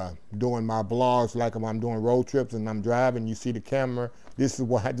doing my vlogs, like if I'm doing road trips and I'm driving, you see the camera. This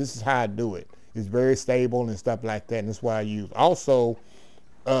is how I do it. It's very stable and stuff like that, and that's what I use. Also,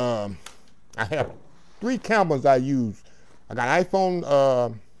 I have 3 cameras I use. I got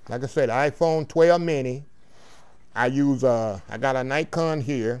iPhone, like I said, iPhone 12 mini. I got a Nikon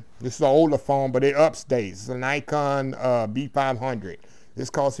here. This is an older phone, but it updates. It's a Nikon B500. This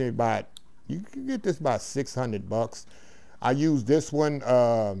cost me about, you can get this about $600. I use this one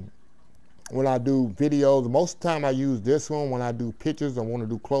when I do videos. Most of the time I use this one when I do pictures. I want to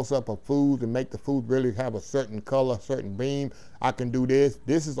do close-up of foods and make the food really have a certain color, certain beam. I can do this.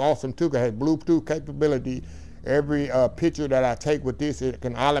 This is awesome too, because it has Bluetooth capability. Every picture that I take with this, it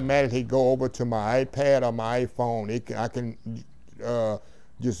can automatically go over to my iPad or my iPhone. I can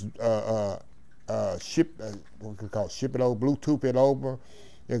just ship it over, Bluetooth it over.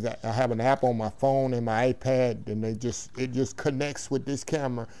 I have an app on my phone and my iPad, and it just connects with this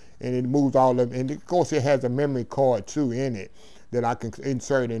camera, and it moves all of, and of course it has a memory card too in it that I can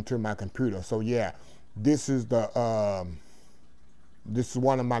insert into my computer. So yeah, this is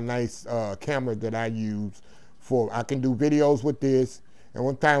one of my nice cameras that I use for. I can do videos with this, And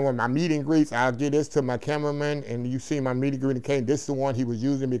one time when my meet and greets, I'll give this to my cameraman, and you see my meet and greet came. This is the one he was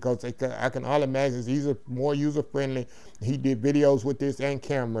using because I can all imagine it's more user friendly. He did videos with this and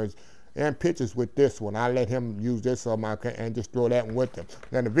cameras and pictures with this one. I let him use this on my and just throw that one with him.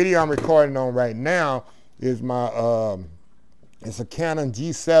 Now the video I'm recording on right now is my it's a Canon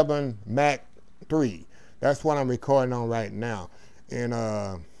G7 Mark III. That's what I'm recording on right now, and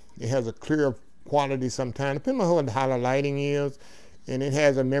it has a clear quality sometimes, depending on how the lighting is. And it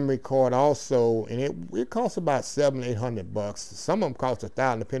has a memory card also, and it costs about $700-800. Some of them cost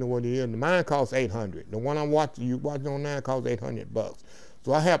 $1,000, depending on what it is. Mine costs $800. The one I'm watching on now costs $800.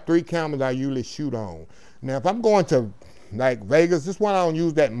 So I have 3 cameras I usually shoot on. Now, if I'm going to like Vegas, this one I don't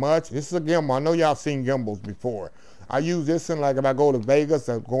use that much. This is a gimbal. I know y'all seen gimbals before. I use this one like if I go to Vegas,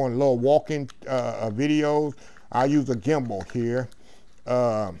 I'm going little walking videos. I use a gimbal here.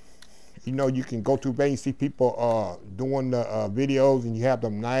 You know, you can go to Vegas and see people doing the videos, and you have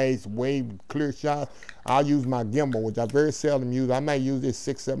them nice, way clear shots. I'll use my gimbal, which I very seldom use. I might use this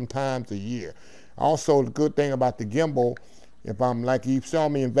 6-7 times a year. Also, the good thing about the gimbal, if I'm like you saw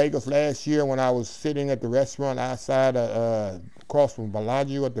me in Vegas last year when I was sitting at the restaurant outside across from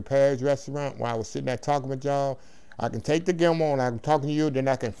Bellagio at the Paris restaurant, where I was sitting there talking with y'all, I can take the gimbal and I'm talking to you, then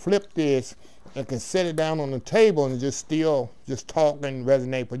I can flip this and can set it down on the table and just talk and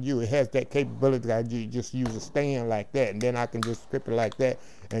resonate with you. It has that capability that you just use a stand like that, and then I can just flip it like that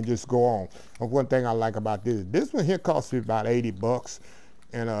and just go on. And one thing I like about this one here costs me about $80,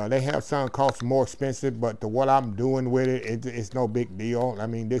 and they have some costs more expensive, but what I'm doing with it, it's no big deal. I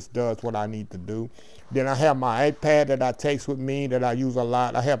mean, this does what I need to do. Then I have my iPad that I take with me that I use a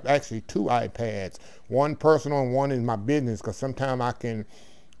lot. I have actually 2 iPads, one personal and one is my business, because sometimes I can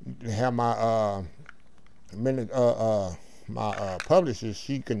have my publisher,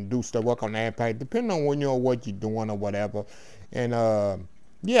 she can do stuff, work on the iPad, depending on when what you're doing or whatever. And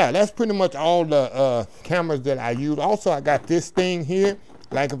yeah, that's pretty much all the cameras that I use. Also, I got this thing here.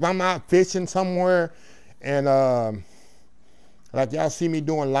 Like if I'm out fishing somewhere, and like y'all see me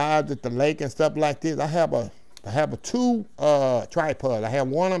doing lives at the lake and stuff like this, I have 2 tripods. I have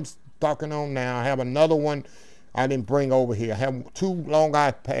one I'm talking on now. I have another one I didn't bring over here. I have 2 long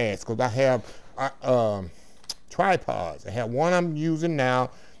iPads because I have tripods. I have one I'm using now.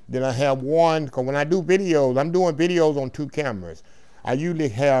 Then I have one, because when I do videos, I'm doing videos on 2 cameras. I usually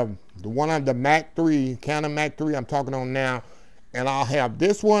have the one on the Mark III, Canon Mark III I'm talking on now, and I'll have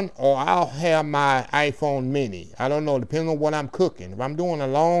this one, or I'll have my iPhone mini. I don't know, depending on what I'm cooking. If I'm doing a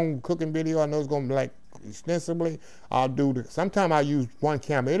long cooking video, I know it's going to be like extensively, I'll do the, sometimes I use 1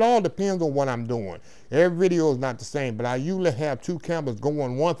 camera. It all depends on what I'm doing. Every video is not the same, but I usually have 2 cameras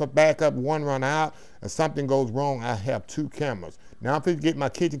going, one for backup, one run out. If something goes wrong, I have 2 cameras. Now if I get my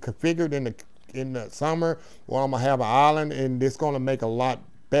kitchen configured in the summer, well, I'm gonna have an island, and it's gonna make a lot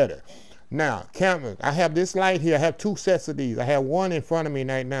better. Now, cameras, I have this light here. I have 2 sets of these. I have one in front of me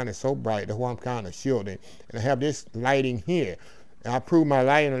right now that's so bright, that's why I'm kind of shielding. And I have this lighting here. I improved my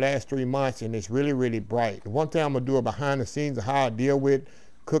light in the last 3 months, and it's really, really bright. The one thing I'm gonna do behind the scenes of how I deal with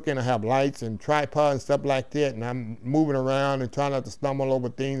cooking. I have lights and tripods and stuff like that, and I'm moving around and trying not to stumble over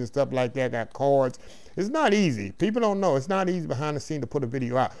things and stuff like that. I got cords. It's not easy. People don't know. It's not easy behind the scene to put a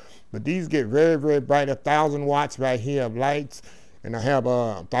video out. But these get very, very bright. 1,000 watts right here of lights, and I have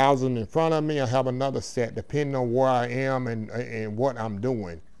 1,000 in front of me. I have another set depending on where I am and what I'm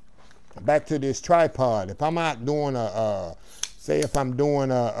doing. Back to this tripod. If I'm out doing say if I'm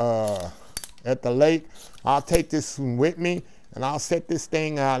doing at the lake, I'll take this one with me, and I'll set this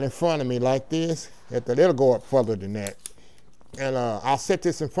thing out in front of me like this. It'll go up further than that. And I'll set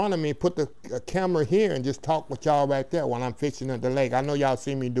this in front of me, put the camera here, and just talk with y'all right there while I'm fishing at the lake. I know y'all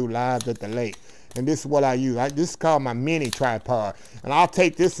see me do lives at the lake, and this is what I use. This is called my mini tripod, and I'll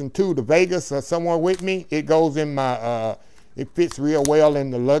take this into the Vegas or somewhere with me. It goes in my, it fits real well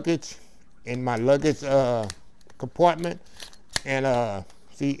in the luggage, in my luggage compartment, and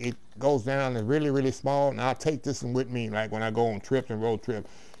see, it goes down and really, really small, and I'll take this one with me, like when I go on trips and road trips.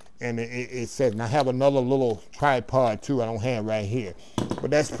 And it says, and I have another little tripod too I don't have right here. But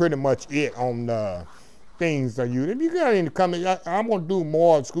that's pretty much it on the things I use. If you got any comments, I'm going to do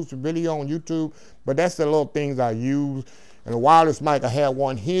more exclusive video on YouTube, but that's the little things I use. And the wireless mic, I have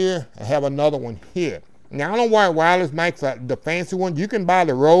one here. I have another one here. Now, I don't wear wireless mics, the fancy ones. You can buy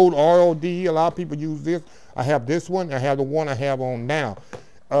the Rode ROD. A lot of people use this. I have this one. I have the one I have on now.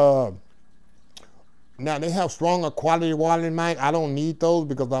 Now, they have stronger quality wireless mic. I don't need those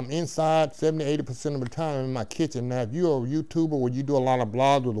because I'm inside 70–80% of the time in my kitchen. Now, if you're a YouTuber where you do a lot of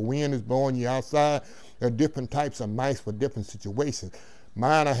blogs where the wind is blowing you outside, there are different types of mics for different situations.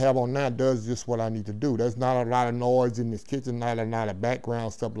 Mine I have on now does just what I need to do. There's not a lot of noise in this kitchen, not a lot of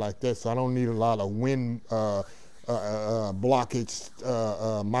background stuff like that, so I don't need a lot of wind blockage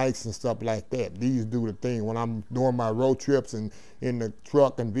mics and stuff like that. These do the thing. When I'm doing my road trips and in the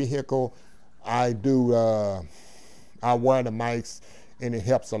truck and vehicle, I wear the mics, and it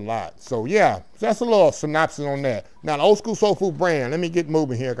helps a lot. So yeah, that's a little synopsis on that. Now the Old School Soul Food brand, let me get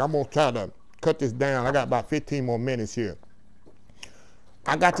moving here. I'm gonna try to cut this down. I got about 15 more minutes here.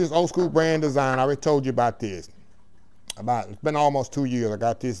 I got this Old School brand design. I already told you about this. It's been almost 2 years. I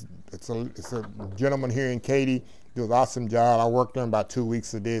got this. It's a gentleman here in KATY. Did an awesome job. I worked on about 2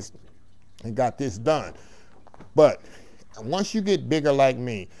 weeks of this and got this done. But once you get bigger like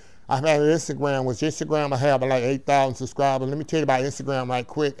me, I've had Instagram, which Instagram I have like 8,000 subscribers. Let me tell you about Instagram right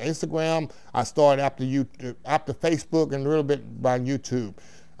quick. Instagram, I started after Facebook and a little bit by YouTube.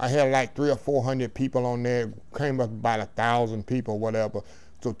 I had like 300 or 400 people on there, came up about 1,000 people, whatever.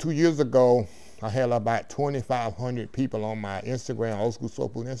 So 2 years ago, I had about 2,500 people on my Instagram, Old School Soul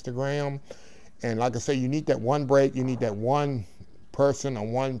Food Instagram. And like I say, you need that one break, you need that one person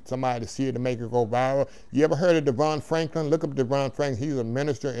or somebody to see it to make it go viral. You ever heard of Devon Franklin? Look up Devon Franklin. He's a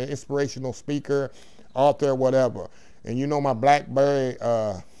minister, an inspirational speaker, author, whatever. And you know my blackberry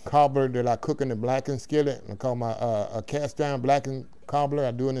cobbler that I cook in the blackened skillet? I call my a cast iron blackened cobbler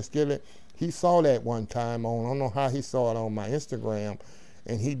I do in the skillet. He saw that one time on, I don't know how he saw it on my Instagram,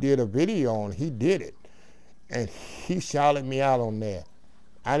 and he did a video on it. He did it. And he shouted me out on that.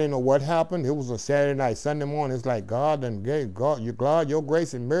 I didn't know what happened. It was a Saturday night, Sunday morning. It's like God your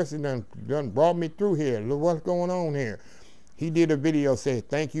grace and mercy done brought me through here. Look what's going on here. He did a video saying,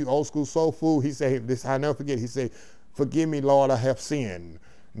 "Thank you, Old School Soul Food." He said, "This I'll never forget." He said, "Forgive me, Lord, I have sinned."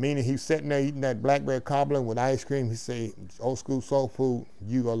 Meaning he's sitting there eating that blackberry cobbler with ice cream. He said, "Old School Soul Food,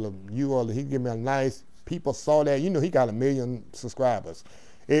 you are he gave me a nice." People saw that. You know, he got 1 million subscribers.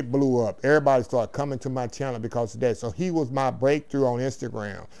 It blew up. Everybody started coming to my channel because of that. So he was my breakthrough on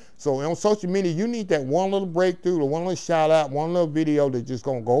Instagram. So on social media, you need that one little breakthrough, or one little shout out, one little video that's just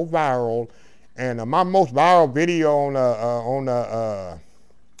gonna go viral. And my most viral video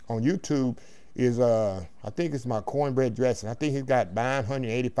on YouTube is I think it's my cornbread dressing. I think he's got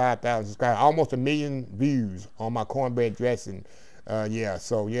 985,000 subscribers, almost 1 million views on my cornbread dressing.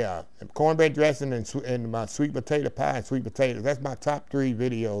 Cornbread dressing and my sweet potato pie and sweet potatoes. That's my top 3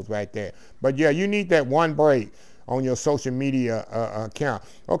 videos right there. But yeah, you need that one break on your social media account.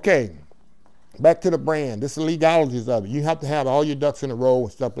 Okay, back to the brand. This is the legalities of it. You have to have all your ducks in a row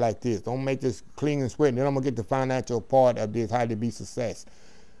and stuff like this. Don't make this clean and sweat. Then I'm gonna get the financial part of this, how to be success.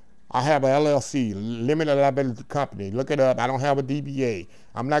 I have a LLC, limited liability company. Look it up. I don't have a DBA.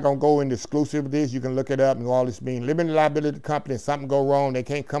 I'm not going to go into exclusive with this. You can look it up and all this being limited liability company. If something go wrong, they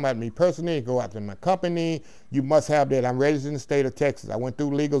can't come at me personally. Go after my company. You must have that. I'm registered in the state of Texas. I went through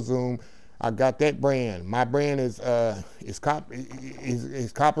LegalZoom. I got that brand. My brand is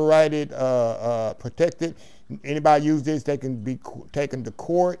copyrighted, protected. Anybody use this, they can be taken to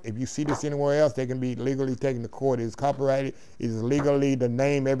court. If you see this anywhere else, they can be legally taken to court. It's copyrighted. It's legally the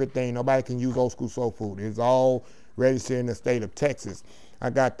name, everything. Nobody can use Old School Soul Food. It's all registered in the state of Texas. I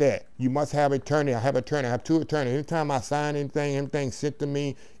got that. You must have an attorney. I have an attorney. I have 2 attorneys. Anytime I sign anything sent to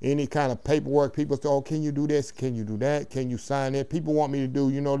me, any kind of paperwork, people say, "Oh, can you do this? Can you do that? Can you sign it?" People want me to do,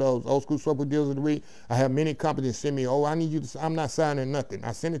 you know, those Old School Soul Food deals of the week. I have many companies send me, "Oh, I need you to," I'm not signing nothing.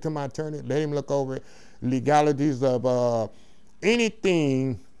 I send it to my attorney, let him look over it. Legalities of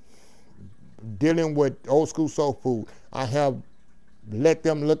anything dealing with Old School Soul Food, I have let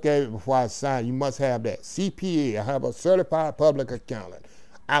them look at it before I sign. You must have that. CPA, I have a certified public accountant.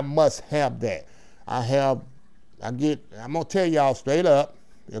 I must have that. I'm gonna tell y'all straight up,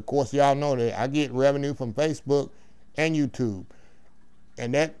 of course y'all know that I get revenue from Facebook and YouTube.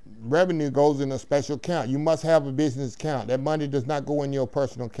 And that revenue goes in a special account. You must have a business account. That money does not go in your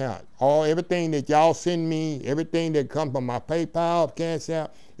personal account. Everything that y'all send me, everything that comes from my PayPal, Cash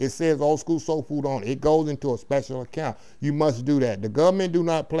App, it says Old School Soul Food on it. It goes into a special account. You must do that. The government do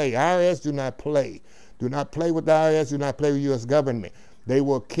not play. IRS do not play. Do not play with the IRS. Do not play with U.S. government. They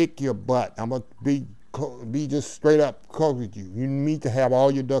will kick your butt. I'm going to be just straight up close with you. You need to have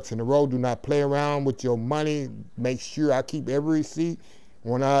all your ducks in a row. Do not play around with your money. Make sure I keep every receipt.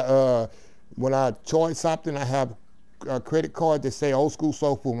 When I charge something, I have a credit card that say Old School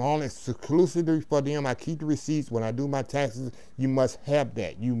Soul Food. Only exclusively for them. I keep the receipts. When I do my taxes, you must have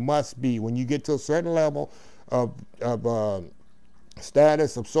that. You must be. When you get to a certain level of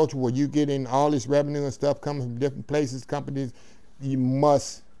status of social, where you get in all this revenue and stuff coming from different places, companies, you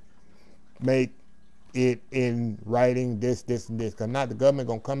must make it in writing, this, and this. Because not the government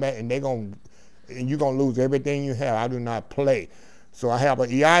going to come back and you're going to lose everything you have. I do not play. So I have an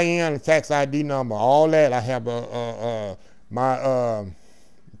EIN, a tax ID number, all that. I have my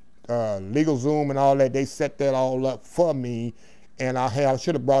legal Zoom and all that. They set that all up for me, and I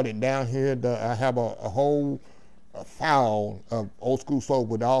should have brought it down here. I have a whole file of Old School Soul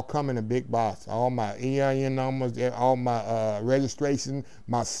Food. They all come in a big box. All my EIN numbers, all my registration,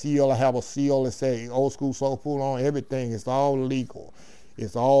 my seal. I have a seal that says Old School Soul Food on everything. It's all legal.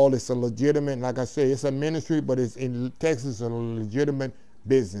 It's a legitimate, like I said, it's a ministry, but it's in Texas, a legitimate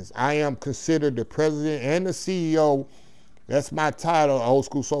business. I am considered the president and the CEO. That's my title, Old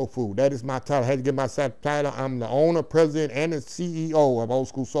School Soul Food. That is my title. I had to get my title. I'm the owner, president, and the CEO of Old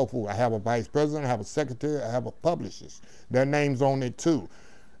School Soul Food. I have a vice president, I have a secretary, I have a publicist. Their name's on it too.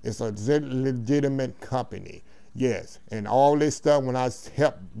 It's a legitimate company. Yes, and all this stuff, when I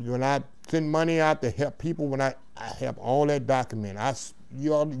send money out to help people, when I have all that documented.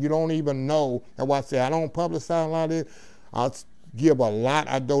 You don't even know. That's why I say I don't publicize a lot of this.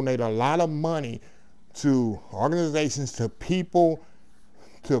 I donate a lot of money to organizations, to people,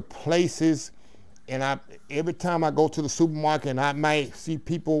 to places, and every time I go to the supermarket, and I might see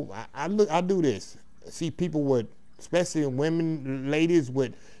people. I do this. See people with, especially women, ladies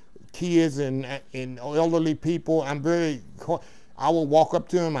with kids and elderly people. I will walk up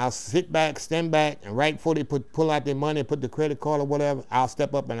to them, I'll sit back, stand back, and right before they pull out their money, put the credit card or whatever, I'll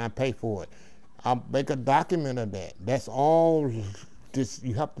step up and I pay for it. I'll make a document of that. That's all.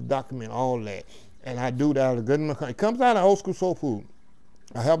 You have to document all that. And I do that. It comes out of Old School Soul Food.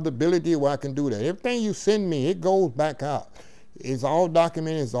 I have the ability where I can do that. Everything you send me, it goes back out. It's all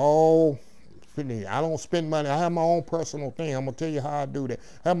documented. It's all. I don't spend money. I have my own personal thing. I'm going to tell you how I do that.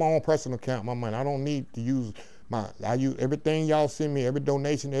 I have my own personal account, my money. I don't need to use I use everything y'all send me, every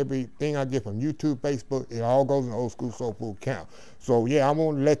donation, everything I get from YouTube, Facebook, it all goes in the Old School Soul Food account. So yeah, I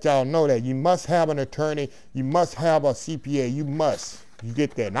want to let y'all know that you must have an attorney, you must have a CPA, you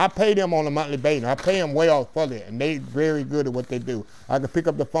get that. And I pay them on a monthly basis. I pay them well for that, and they very good at what they do. I can pick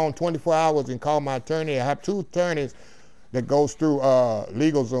up the phone 24 hours and call my attorney. I have 2 attorneys that goes through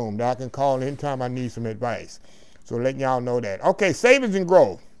LegalZoom that I can call anytime I need some advice. So letting y'all know that. Okay, savings and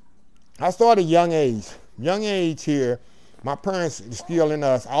growth. I started young age here. My parents instilling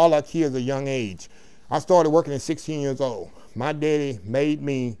us, all our kids are young age. I started working at 16 years old. My daddy made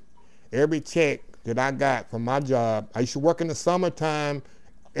me every check that I got from my job. I used to work in the summertime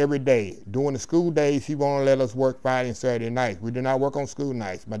every day. During the school days, he won't let us work Friday and Saturday nights. We did not work on school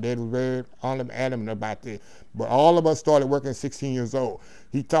nights. My dad was very adamant about this. But all of us started working at 16 years old.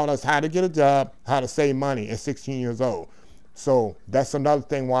 He taught us how to get a job, how to save money at 16 years old. So that's another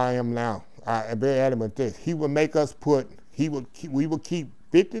thing why I am now. I'm very adamant with this. He would make us we would keep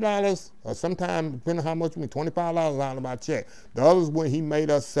 $50, or sometimes, depending on how much, $25 out of our check. The others, when he made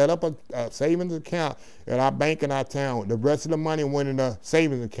us set up a savings account at our bank in our town, the rest of the money went in a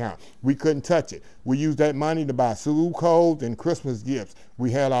savings account. We couldn't touch it. We used that money to buy school clothes and Christmas gifts. We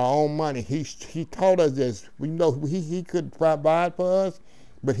had our own money. He taught us this. We know he could provide for us,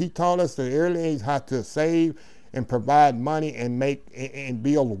 but he taught us at an early age how to save and provide money and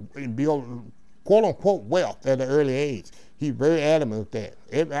build quote unquote wealth at an early age. He's very adamant with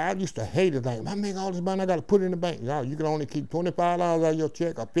that. I used to hate it. Like, I make all this money, I got to put it in the bank. No, you can only keep $25 out of your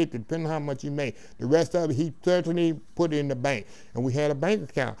check or $50, depending on how much you make. The rest of it, he certainly put it in the bank. And we had a bank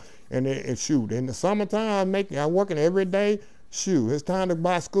account. And shoot, in the summertime, I'm working every day. Shoot, it's time to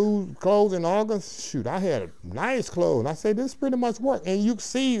buy school clothes in August. Shoot, I had nice clothes. I said, this pretty much worked. And you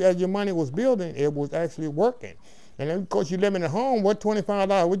see, as your money was building, it was actually working. And then, of course, you're living at home. What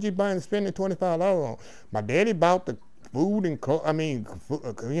 $25? What you buying and spending $25 on? My daddy bought the food and clothes. I mean,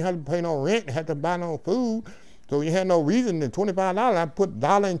 you had to pay no rent, had to buy no food. So you had no reason to $25. I put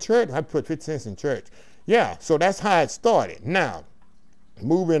 $1 in church. I put 50 cents in church. Yeah, so that's how it started. Now,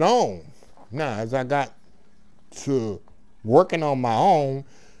 moving on. Now, as I got to working on my own,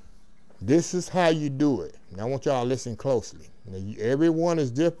 this is how you do it. And I want y'all to listen closely. Now, everyone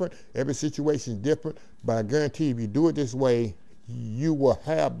is different. Every situation is different. But I guarantee if you do it this way, you will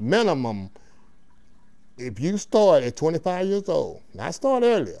have minimum. If you start at 25 years old, and I started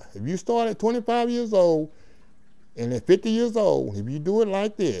earlier. If you start at 25 years old and at 50 years old, if you do it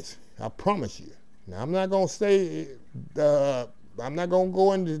like this, I promise you. Now, I'm not going to say, I'm not going to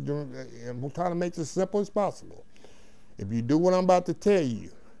go into, I'm trying to make this as simple as possible. If you do what I'm about to tell you,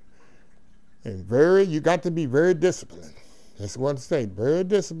 and you got to be very disciplined. That's what I say, very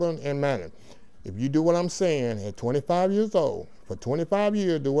disciplined and mannered. If you do what I'm saying at 25 years old, for 25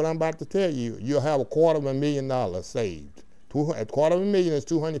 years, do what I'm about to tell you, you'll have $250,000 saved. $250,000 is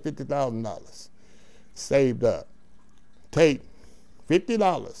 $250,000 saved up. Take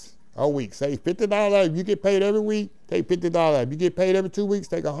 $50 a week. Say $50 out. If you get paid every week, take $50 out. If you get paid every 2 weeks,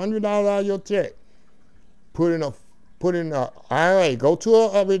 take $100 out of your check. Put in a IRA. Go to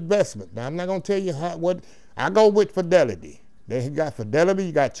a investment. Now I'm not gonna tell you what I go with. Fidelity. They got Fidelity.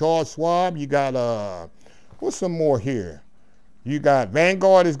 You got Charles Schwab. You got what's some more here? You got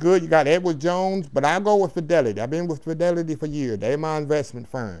Vanguard is good. You got Edward Jones, but I go with Fidelity. I've been with Fidelity for years. They're my investment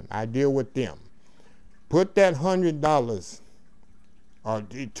firm. I deal with them. Put that $100 or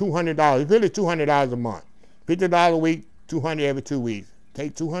 $200. It's really $200 a month. $50 a week, $200 every 2 weeks.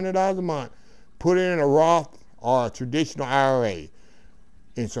 Take $200 a month, put it in a Roth or a traditional IRA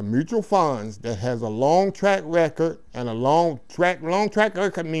in some mutual funds that has a long track record, and a long track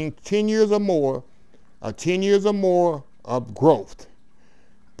record means 10 years or more, 10 years or more of growth.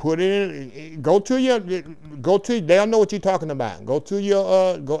 Put it in, they'll know what you're talking about. Go to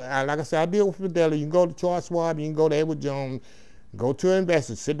your, like I said, I deal with Fidelity. You can go to Charles Schwab, you can go to Edward Jones, go to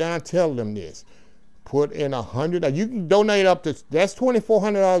investors, sit down and tell them this. Put in $100, you can donate up to, that's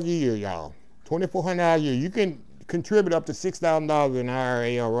 $2,400 a year, y'all. $2,400 a year. You can contribute up to $6,000 in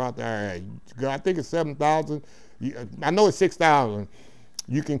IRA or Roth IRA. I think it's $7,000. I know it's $6,000.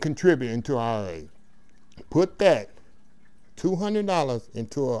 You can contribute into IRA. Put that $200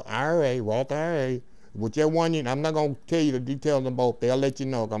 into an IRA, Roth IRA, whichever one I'm not going to tell you the details of both. They'll let you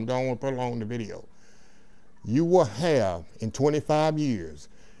know, because I don't want to prolong the video. You will have in 25 years,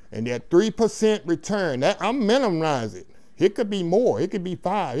 and that 3% return, that I'm minimizing it. It could be more, it could be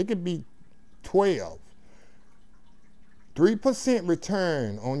 5, it could be 12. 3%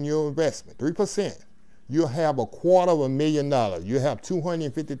 return on your investment, 3%. You'll have $250,000. You'll have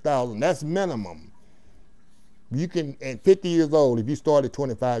 $250,000. That's minimum. You can, at 50 years old, if you start at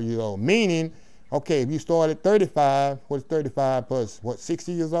 25 years old, meaning, okay, if you start at 35, what's 35 plus, what,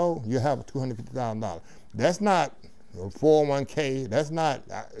 60 years old? You'll have $250,000. That's not a 401k, that's not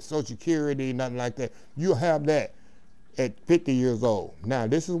Social Security, nothing like that. You'll have that at 50 years old. Now,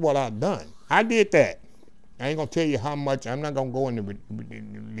 this is what I've done. I did that. I ain't gonna tell you how much, I'm not gonna go into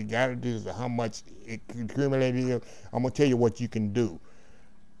legalities of how much it accumulated. I'm gonna tell you what you can do.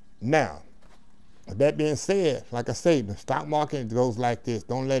 Now, with that being said, like I say, the stock market goes like this.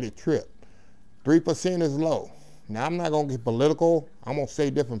 Don't let it trip. 3% is low. Now, I'm not going to get political. I'm going to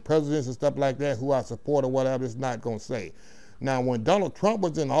say different presidents and stuff like that, who I support or whatever. It's not going to say. Now, when Donald Trump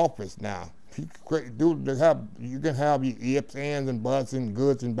was in office now, you can have your ifs, ands, and buts and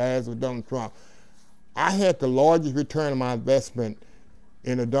goods and bads with Donald Trump. I had the largest return on my investment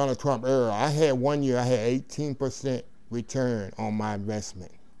in the Donald Trump era. I had 1 year, I had 18% return on my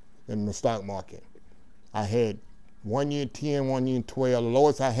investment in the stock market. I had 1 year 10, 1 year 12. The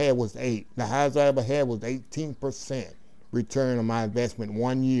lowest I had was 8. The highest I ever had was 18% return on my investment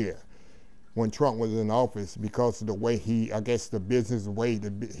 1 year when Trump was in office, because of the way I guess the business way,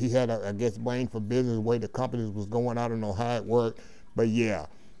 he had, I guess, brain for business, the way the companies was going. I don't know how it worked, but yeah,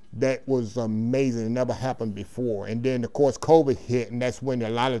 that was amazing. It never happened before. And then, of course, COVID hit, and that's when a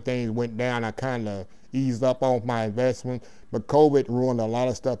lot of things went down. I kind of eased up on my investment, but COVID ruined a lot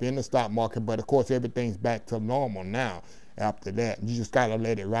of stuff in the stock market. But of course, everything's back to normal now after that. You just gotta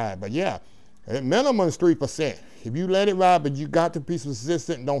let it ride. But yeah, at minimum is 3%. If you let it ride, but you got to be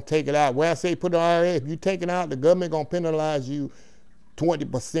consistent, don't take it out. Where I say put an IRA, if you take it out, the government gonna penalize you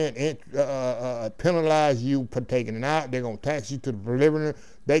 20%, penalize you for taking it out. They're gonna tax you to the delivering.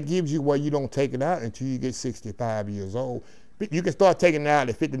 That gives you where you don't take it out until you get 65 years old. You can start taking it out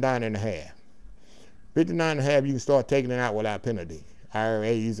at 59 and a half. 59 and a half, you can start taking it out without penalty.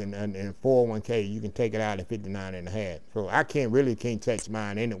 IRAs and 401k, you can take it out at 59 and a half. So I can't touch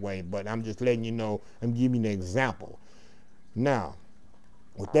mine anyway, but I'm just letting you know, I'm giving you an example. Now,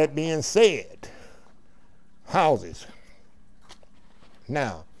 with that being said, houses.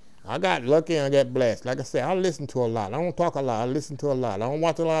 Now, I got lucky and I got blessed. Like I said, I listen to a lot. I don't talk a lot, I listen to a lot. I don't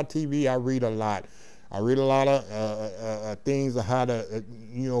watch a lot of TV, I read a lot. I read a lot of things of how to,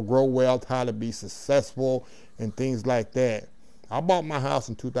 grow wealth, how to be successful, and things like that. I bought my house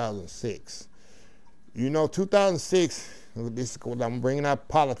in 2006. 2006, I'm bringing out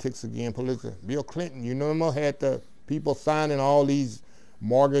politics again, Bill Clinton, had the people signing all these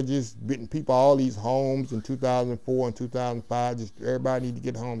mortgages, getting people all these homes in 2004 and 2005. Just everybody need to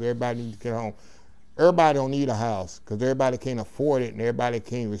get homes, everybody need to get home. Everybody don't need a house, because everybody can't afford it and everybody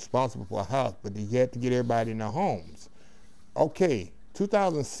can't be responsible for a house, but you have to get everybody in their homes. Okay,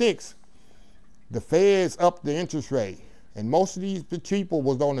 2006, the feds upped the interest rate, and most of these people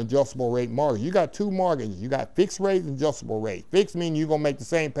was on adjustable rate mortgage. You got two mortgages. You got fixed rate and adjustable rate. Fixed means you're going to make the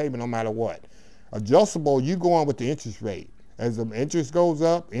same payment no matter what. Adjustable, you go on with the interest rate. As the interest goes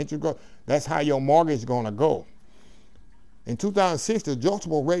up, that's how your mortgage is going to go. In 2006, the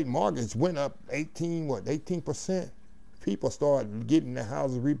adjustable rate mortgage went up 18%. People started getting the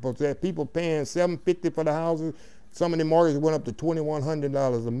houses repossessed. People paying $750 for the houses. Some of the mortgages went up to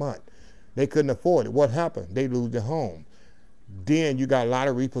 $2,100 a month. They couldn't afford it. What happened? They lose their home. Then you got a lot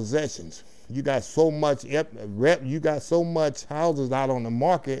of repossessions. You got so much houses out on the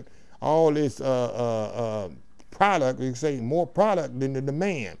market. All this product, you say more product than the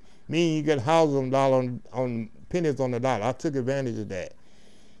demand. Meaning you get houses on pennies on the dollar. I took advantage of that.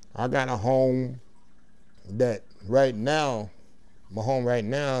 I got a home that right now, my home right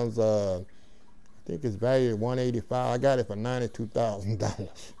now is I think it's valued at $185,000. I got it for $92,000.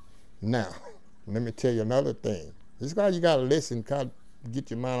 Now, let me tell you another thing. This is why you gotta listen, kind of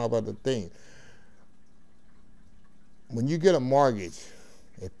get your mind off other things. When you get a mortgage,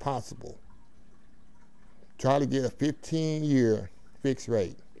 if possible, try to get a 15-year fixed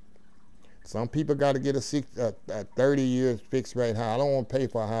rate. Some people got to get a 30 years fixed rate house. I don't want to pay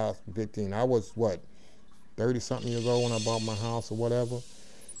for a house for 15. I was, 30-something years old when I bought my house or whatever.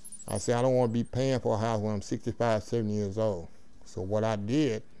 I said, I don't want to be paying for a house when I'm 65, 70 years old. So what I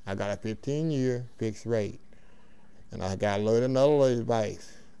did, I got a 15-year fixed rate. And I got another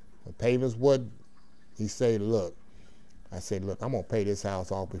advice. The payments would, he said, look. I said, look, I'm going to pay this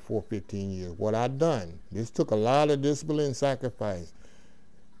house off before 15 years. What I done, this took a lot of discipline and sacrifice.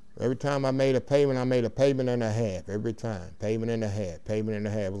 Every time I made a payment and a half. Every time, payment and a half, payment and a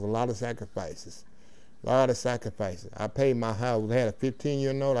half. It was a lot of sacrifices. A lot of sacrifices. I paid my house, I had a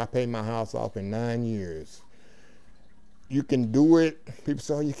 15-year note, I paid my house off in 9 years. You can do it. People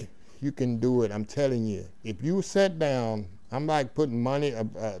say, you can do it. I'm telling you. If you sit down, I'm like putting money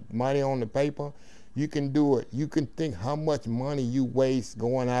on the paper. You can do it. You can think how much money you waste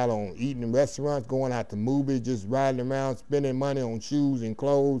going out on eating in restaurants, going out to movies, just riding around, spending money on shoes and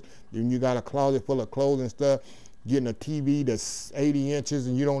clothes. Then you got a closet full of clothes and stuff, getting a TV that's 80 inches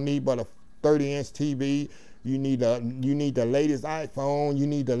and you don't need but a 30-inch TV. You need the latest iPhone. You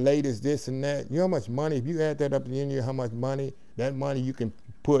need the latest this and that. You know how much money, if you add that up at the end of the year, how much money, that money you can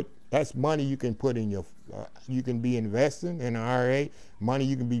put, that's money you can put in your, you can be investing in an IRA. Money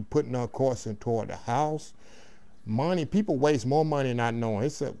you can be putting, of course, toward the house. Money, people waste more money not knowing.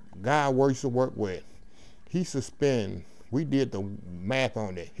 It's a guy I used to work with. He used to spend, we did the math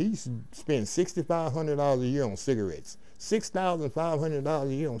on it. He used to spend $6,500 a year on cigarettes. $6,500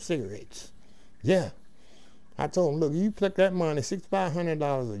 a year on cigarettes. Yeah. I told him, look, you put that money,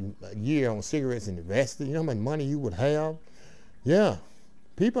 $6,500 a year on cigarettes and invest it, you know how much money you would have? Yeah.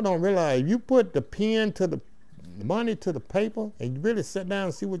 People don't realize if you put the pen to the money to the paper and you really sit down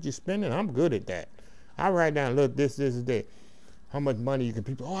and see what you're spending, I'm good at that. I write down, look, this is that. How much money you can,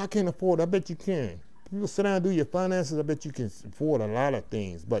 people, oh, I can't afford it. I bet you can. People sit down and do your finances, I bet you can afford a lot of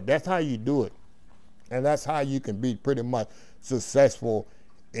things. But that's how you do it. And that's how you can be pretty much successful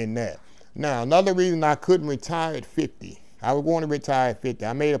in that. Now, another reason I couldn't retire at 50. I was going to retire at 50.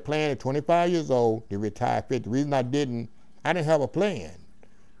 I made a plan at 25 years old to retire at 50. The reason I didn't have a plan.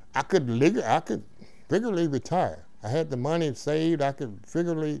 I could figuratively retire. I had the money saved. I could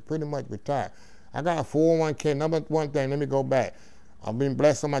figuratively pretty much retire. I got a 401k. Number one thing, let me go back. I've been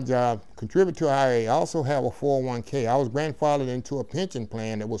blessed on my job, contribute to IRA. I also have a 401k. I was grandfathered into a pension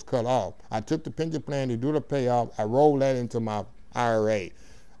plan that was cut off. I took the pension plan to do the payoff. I rolled that into my IRA.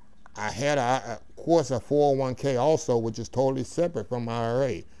 I had, of course, a 401k also, which is totally separate from my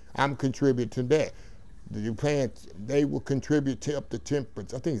IRA. I'm contributing to that. They will contribute to up to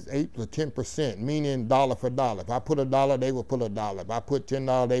 10%. I think it's 8 to 10%, meaning dollar for dollar. If I put $1, they will put $1. If I put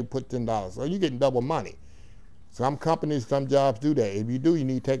 $10, they put $10. So you're getting double money. Some companies, some jobs do that. If you do, you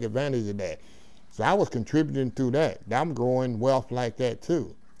need to take advantage of that. So I was contributing through that. I'm growing wealth like that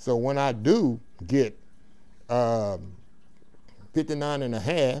too. So when I do get 59 and a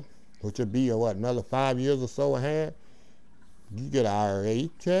half, which would be another 5 years or so I have, you get an IRA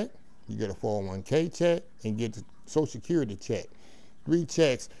check, you get a 401k check, and get the Social Security check. 3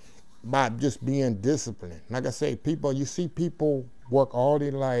 checks by just being disciplined. Like I say, you see people work all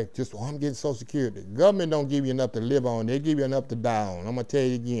their life just, I'm getting Social Security. Government don't give you enough to live on. They give you enough to die on. I'm going to tell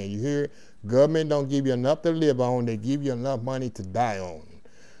you again. You hear it? Government don't give you enough to live on. They give you enough money to die on.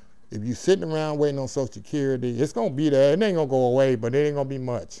 If you're sitting around waiting on Social Security, it's going to be there. It ain't going to go away, but it ain't going to be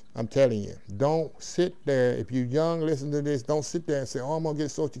much. I'm telling you. Don't sit there. If you're young, listen to this. Don't sit there and say, oh, I'm going to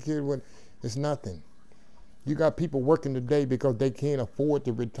get Social Security. It's nothing. You got people working today because they can't afford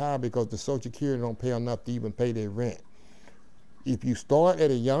to retire because the Social Security don't pay enough to even pay their rent. If you start at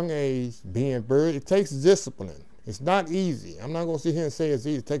a young age being it takes discipline. It's not easy. I'm not going to sit here and say it's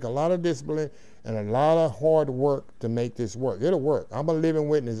easy. It takes a lot of discipline and a lot of hard work to make this work. It'll work. I'm a living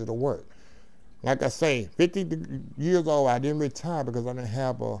witness. It'll work. Like I say, 50 years old, I didn't retire because I didn't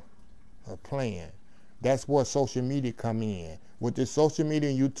have a plan. That's where social media come in. With this social media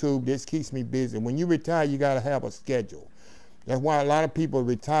and YouTube, this keeps me busy. When you retire, you got to have a schedule. That's why a lot of people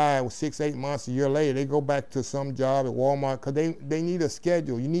retire 6, 8 months, a year later. They go back to some job at Walmart because they need a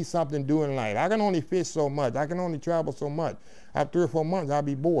schedule. You need something to do in life. I can only fish so much. I can only travel so much. After 3 or 4 months, I'll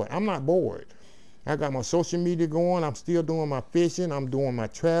be bored. I'm not bored. I got my social media going. I'm still doing my fishing. I'm doing my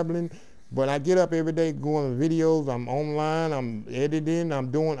traveling. But I get up every day going to videos. I'm online. I'm editing.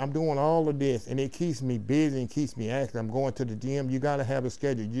 I'm doing all of this, and it keeps me busy and keeps me active. I'm going to the gym. You got to have a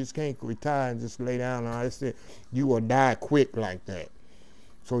schedule. You just can't retire and just lay down. And I said you will die quick like that.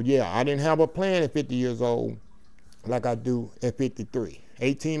 So yeah, I didn't have a plan at 50 years old like I do at 53.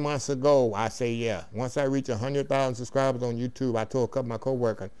 18 months ago, I say yeah. Once I reach 100,000 subscribers on YouTube, I told a couple of my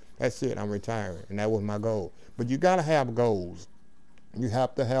coworkers, that's it, I'm retiring, and that was my goal. But you got to have goals. You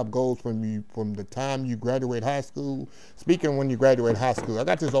have to have goals from the time you graduate high school. Speaking of when you graduate high school, I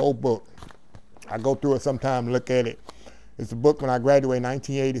got this old book. I go through it sometime, look at it. It's a book when I graduated in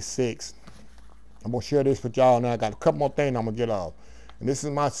 1986. I'm going to share this with y'all now. I got a couple more things I'm going to get off. And this is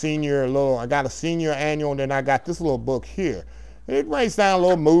my senior I got a senior annual, and then I got this little book here. It breaks down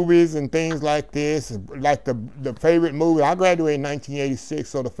little movies and things like this, like the favorite movie. I graduated in 1986,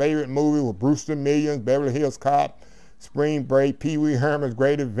 so the favorite movie was Brewster Millions, Beverly Hills Cop, Spring Break, Pee Wee Herman's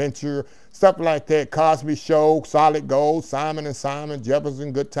Great Adventure, stuff like that. Cosby Show, Solid Gold, Simon and Simon,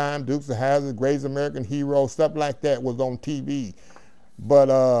 Jefferson, Good Time, Dukes of Hazzard, Greatest American Hero, stuff like that was on TV. But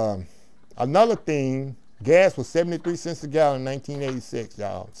another thing, gas was 73 cents a gallon in 1986,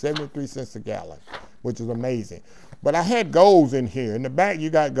 y'all. 73 cents a gallon, which is amazing. But I had goals in here. In the back, you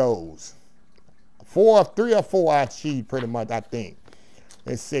got goals. 3 or 4 I achieved pretty much, I think.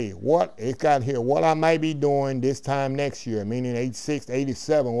 Let's see, what it's got here, what I might be doing this time next year, meaning 86,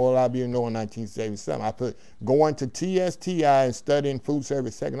 87, what will I be doing in 1977? I put going to TSTI and studying food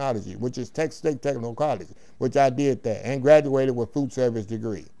service technology, which is Texas State Technical College, which I did that and graduated with food service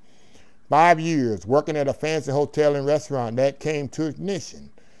degree. 5 years working at a fancy hotel and restaurant, that came to ignition.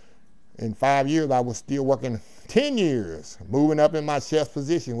 In 5 years, I was still working. 10 years, moving up in my chef's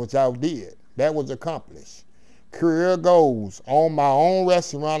position, which I did. That was accomplished. Career goals, own my own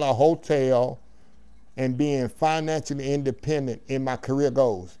restaurant or hotel, and being financially independent in my career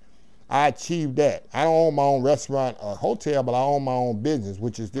goals. I achieved that. I don't own my own restaurant or hotel, but I own my own business,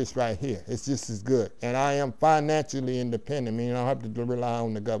 which is this right here. It's just as good. And I am financially independent, meaning I don't have to rely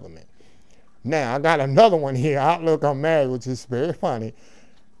on the government. Now, I got another one here, outlook on marriage, which is very funny.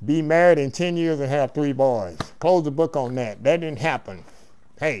 Be married in 10 years and have 3 boys. Close the book on that. That didn't happen.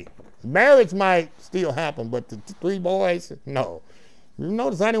 Hey, marriage might still happen, but the 3 boys, no. You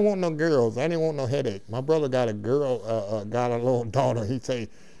notice I didn't want no girls. I didn't want no headache. My brother got a girl, got a little daughter. He say,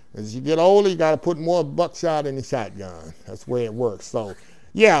 as you get older, you got to put more buckshot in the shotgun. That's the way it works. So,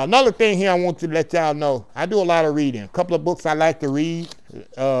 yeah, another thing here I want to let y'all know. I do a lot of reading. A couple of books I like to read.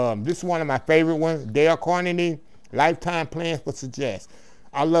 This is one of my favorite ones. Dale Carnegie, Lifetime Plans for Success.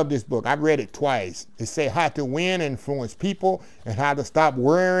 I love this book. I've read it twice. It says how to win and influence people and how to stop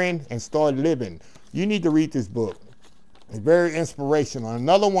worrying and start living. You need to read this book. It's very inspirational.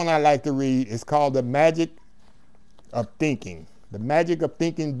 Another one I like to read is called The Magic of Thinking. The Magic of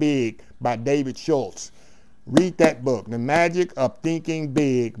Thinking Big by David Schultz. Read that book, The Magic of Thinking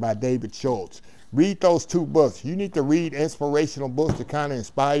Big by David Schultz. Read those 2 books. You need to read inspirational books to kind of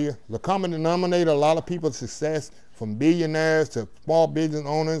inspire you. The common denominator, a lot of people's success, from billionaires to small business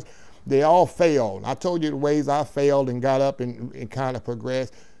owners, they all failed. I told you the ways I failed and got up and kind of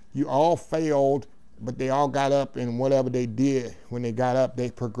progressed. You all failed, but they all got up, and whatever they did, when they got up,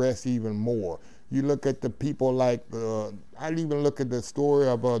 they progressed even more. You look at the people like, I even look at the story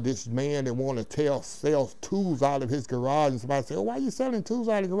of this man that wanted to sell tools out of his garage, and somebody said, oh, why are you selling tools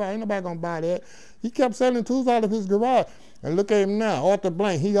out of the garage? Ain't nobody gonna buy that. He kept selling tools out of his garage. And look at him now, Arthur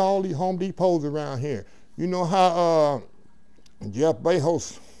Blank, he got all these Home Depots around here. You know how Jeff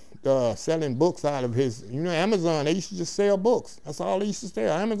Bezos selling books out of his, Amazon, they used to just sell books. That's all they used to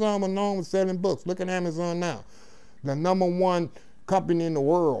sell. Amazon was known for selling books. Look at Amazon now. The #1 company in the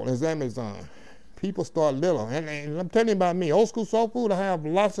world is Amazon. People start little. And I'm telling you about me, Old School Soul Food, I have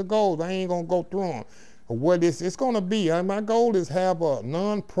lots of goals. I ain't going to go through them. What it's going to be, my goal is have a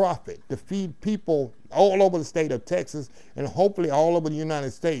non-profit to feed people all over the state of Texas and hopefully all over the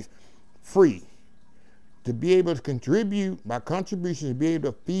United States free. To be able to contribute, my contribution, to be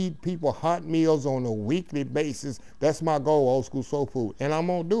able to feed people hot meals on a weekly basis. That's my goal, Old School Soul Food. And I'm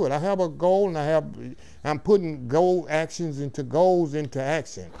going to do it. I have a goal, and I'm putting goals into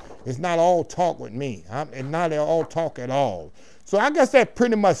action. It's not all talk with me. It's not all talk at all. So I guess that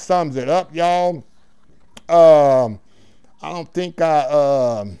pretty much sums it up, y'all. I don't think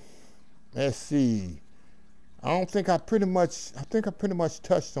let's see. I think I pretty much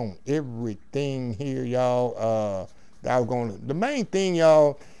touched on everything here, y'all. That I was going to. The main thing,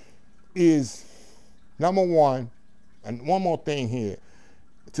 y'all, is number one, and one more thing here.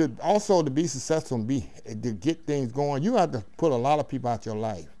 To be successful and to get things going, you have to put a lot of people out your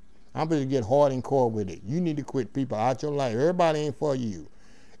life. I'm going to get hard and core with it. You need to quit people out your life. Everybody ain't for you.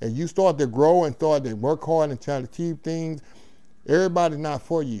 If you start to grow and start to work hard and try to achieve things, everybody's not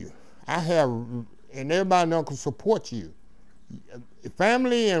for you. And everybody not going to support you.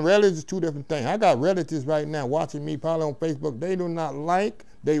 Family and relatives is two different things. I got relatives right now watching me probably on Facebook. They do not like,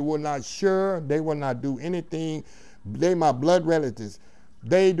 they will not share, they will not do anything. They my blood relatives.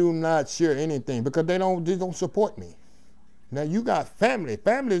 They do not share anything because they don't support me. Now you got family.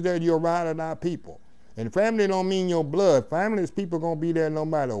 Family is there, your ride or die people. And family don't mean your blood. Family is people gonna be there no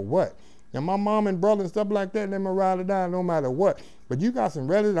matter what. Now my mom and brother and stuff like that, they my ride or die no matter what. But you got some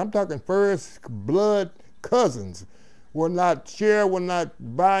relatives, I'm talking first blood cousins, will not share, will not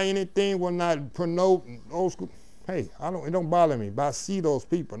buy anything, will not promote old school. Hey, it don't bother me, but I see those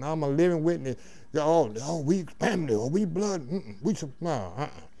people. Now I'm a living witness. We family, or we blood.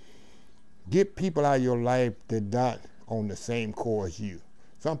 Get people out of your life that not on the same core as you.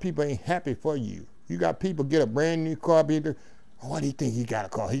 Some people ain't happy for you. You got people get a brand new car, what do you think he got a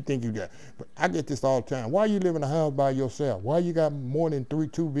car? He think you got. But I get this all the time. Why you live in a house by yourself? Why you got more than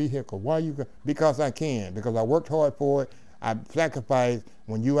two vehicles? Because I can. Because I worked hard for it. I sacrificed.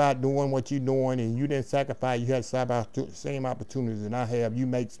 When you out doing what you doing and you didn't sacrifice, you had the same opportunities that I have. You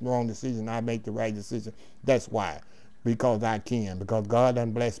make wrong decisions, I make the right decision. That's why. Because I can. Because God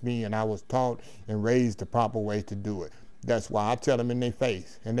done blessed me and I was taught and raised the proper way to do it. That's why I tell them in their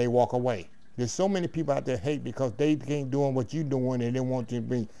face and they walk away. There's so many people out there hate because they ain't doing what you doing and they want you to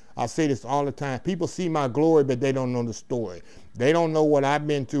be. I say this all the time. People see my glory, but they don't know the story. They don't know what I've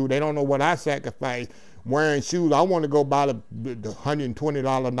been through. They don't know what I sacrificed wearing shoes. I want to go buy the $120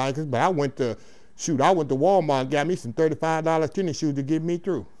 Nikes, but I went to Walmart and got me some $35 tennis shoes to get me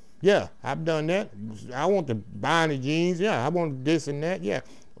through. Yeah, I've done that. I want to buy the jeans. Yeah, I want this and that. Yeah,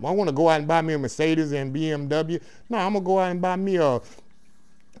 I want to go out and buy me a Mercedes and BMW. No, I'm going to go out and buy me a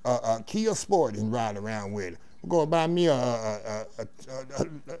Kia Sport and ride around with it. I'm going to buy me a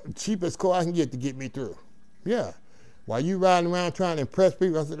cheapest car I can get to get me through. Yeah. While you riding around trying to impress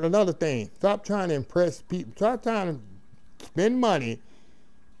people, I said another thing, stop trying to impress people. Stop trying to spend money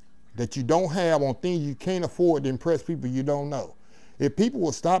that you don't have on things you can't afford to impress people you don't know. If people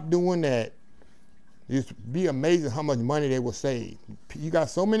will stop doing that, it'd be amazing how much money they will save. You got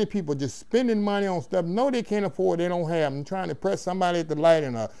so many people just spending money on stuff no they can't afford, they don't have, and trying to impress somebody at the light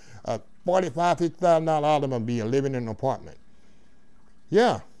in a $45,000, $50,000 automobile living in an apartment.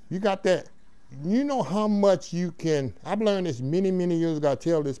 Yeah, you got that. You know how much you can, I've learned this many years ago, I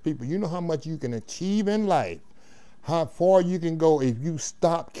tell this people, you know how much you can achieve in life, how far you can go if you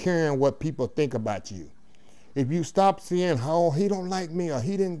stop caring what people think about you. If you stop seeing, oh, he don't like me, or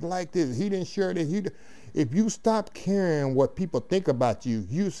he didn't like this, he didn't share this. If you stop caring what people think about you,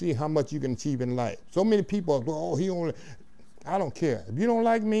 you see how much you can achieve in life. So many people, oh, I don't care. If you don't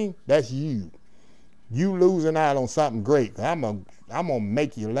like me, that's you. You losing out on something great. I'm gonna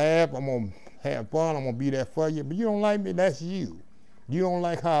make you laugh. I'm gonna have fun. I'm gonna be there for you. But you don't like me, that's you. You don't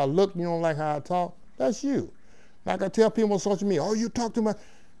like how I look. You don't like how I talk. That's you. Like I tell people on social media, oh, you talk too much.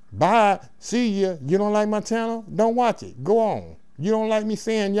 Bye. See ya. You don't like my channel? Don't watch it. Go on. You don't like me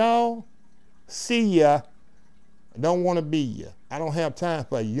saying y'all? See ya. Don't want to be ya. I don't have time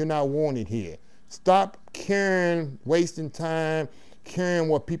for you. You're not wanted here. Stop caring, wasting time, caring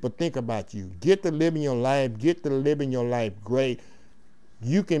what people think about you. Get to living your life. Get to living your life great.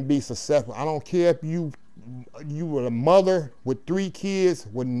 You can be successful. I don't care if you were a mother with 3 kids,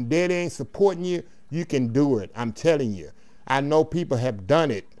 when daddy ain't supporting you, you can do it. I'm telling you. I know people have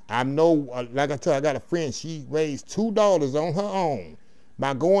done it. I know, like I tell you, I got a friend, she raised 2 daughters on her own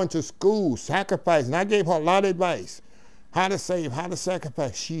by going to school, sacrificing. I gave her a lot of advice. How to save, how to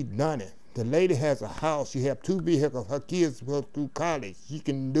sacrifice. She done it. The lady has a house. She have 2 vehicles. Her kids go through college. She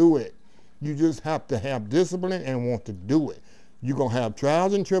can do it. You just have to have discipline and want to do it. You're going to have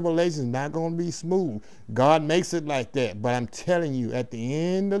trials and tribulations, not going to be smooth. God makes it like that. But I'm telling you, at the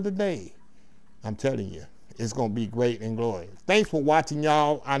end of the day, I'm telling you, it's going to be great and glorious. Thanks for watching,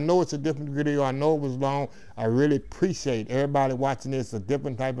 y'all. I know it's a different video. I know it was long. I really appreciate everybody watching this, a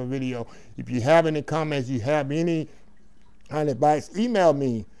different type of video. If you have any comments, you have any advice, email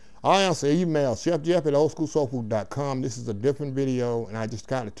me. I'll answer email, chefjeff@oldschoolsoulfood.com. This is a different video, and I just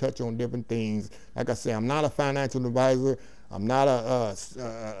kind of touch on different things. Like I said, I'm not a financial advisor. I'm not a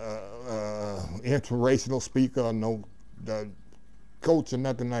inspirational speaker or no coach or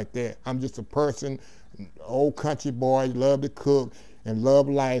nothing like that. I'm just a person, old country boy, love to cook and love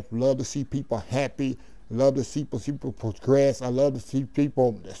life, love to see people happy, love to see people progress. I love to see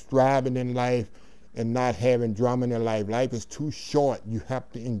people striving in life and not having drama in their life. Life is too short. You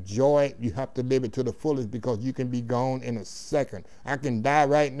have to enjoy it. You have to live it to the fullest, because you can be gone in a second. I can die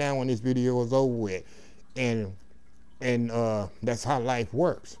right now when this video is over with. And that's how life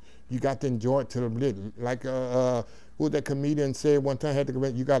works. You got to enjoy it to the limit. Like who that comedian said one time,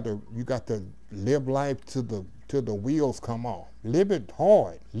 you got to live life till the wheels come off. Live it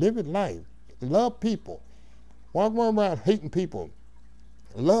hard. Live it life. Love people. Walk around hating people.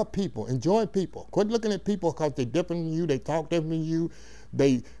 Love people. Enjoy people. Quit looking at people because they're different than you. They talk different than you.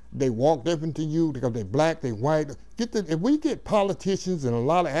 They walk different than you because they're black, they're white. If we get politicians and a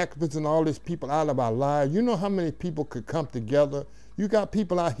lot of activists and all these people out of our lives, you know how many people could come together? You got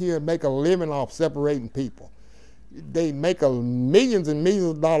people out here make a living off separating people. They make millions and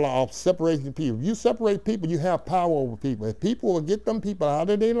millions of dollars off separating people. If you separate people, you have power over people. If people will get them people out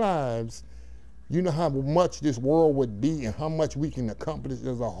of their lives, you know how much this world would be and how much we can accomplish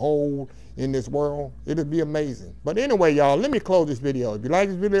as a whole in this world. It'll be amazing. But anyway, y'all, let me close this video. If you like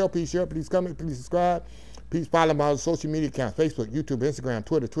this video, please share, please comment, please subscribe. Please follow my social media accounts: Facebook, YouTube, Instagram,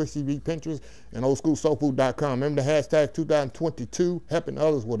 Twitter, Twitch TV, Pinterest, and oldschoolsoulfood.com. Remember the hashtag 2022, helping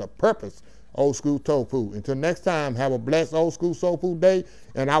others with a purpose. Old School Soul Food. Until next time, have a blessed Old School Soul Food day,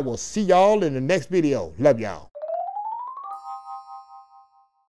 and I will see y'all in the next video. Love y'all.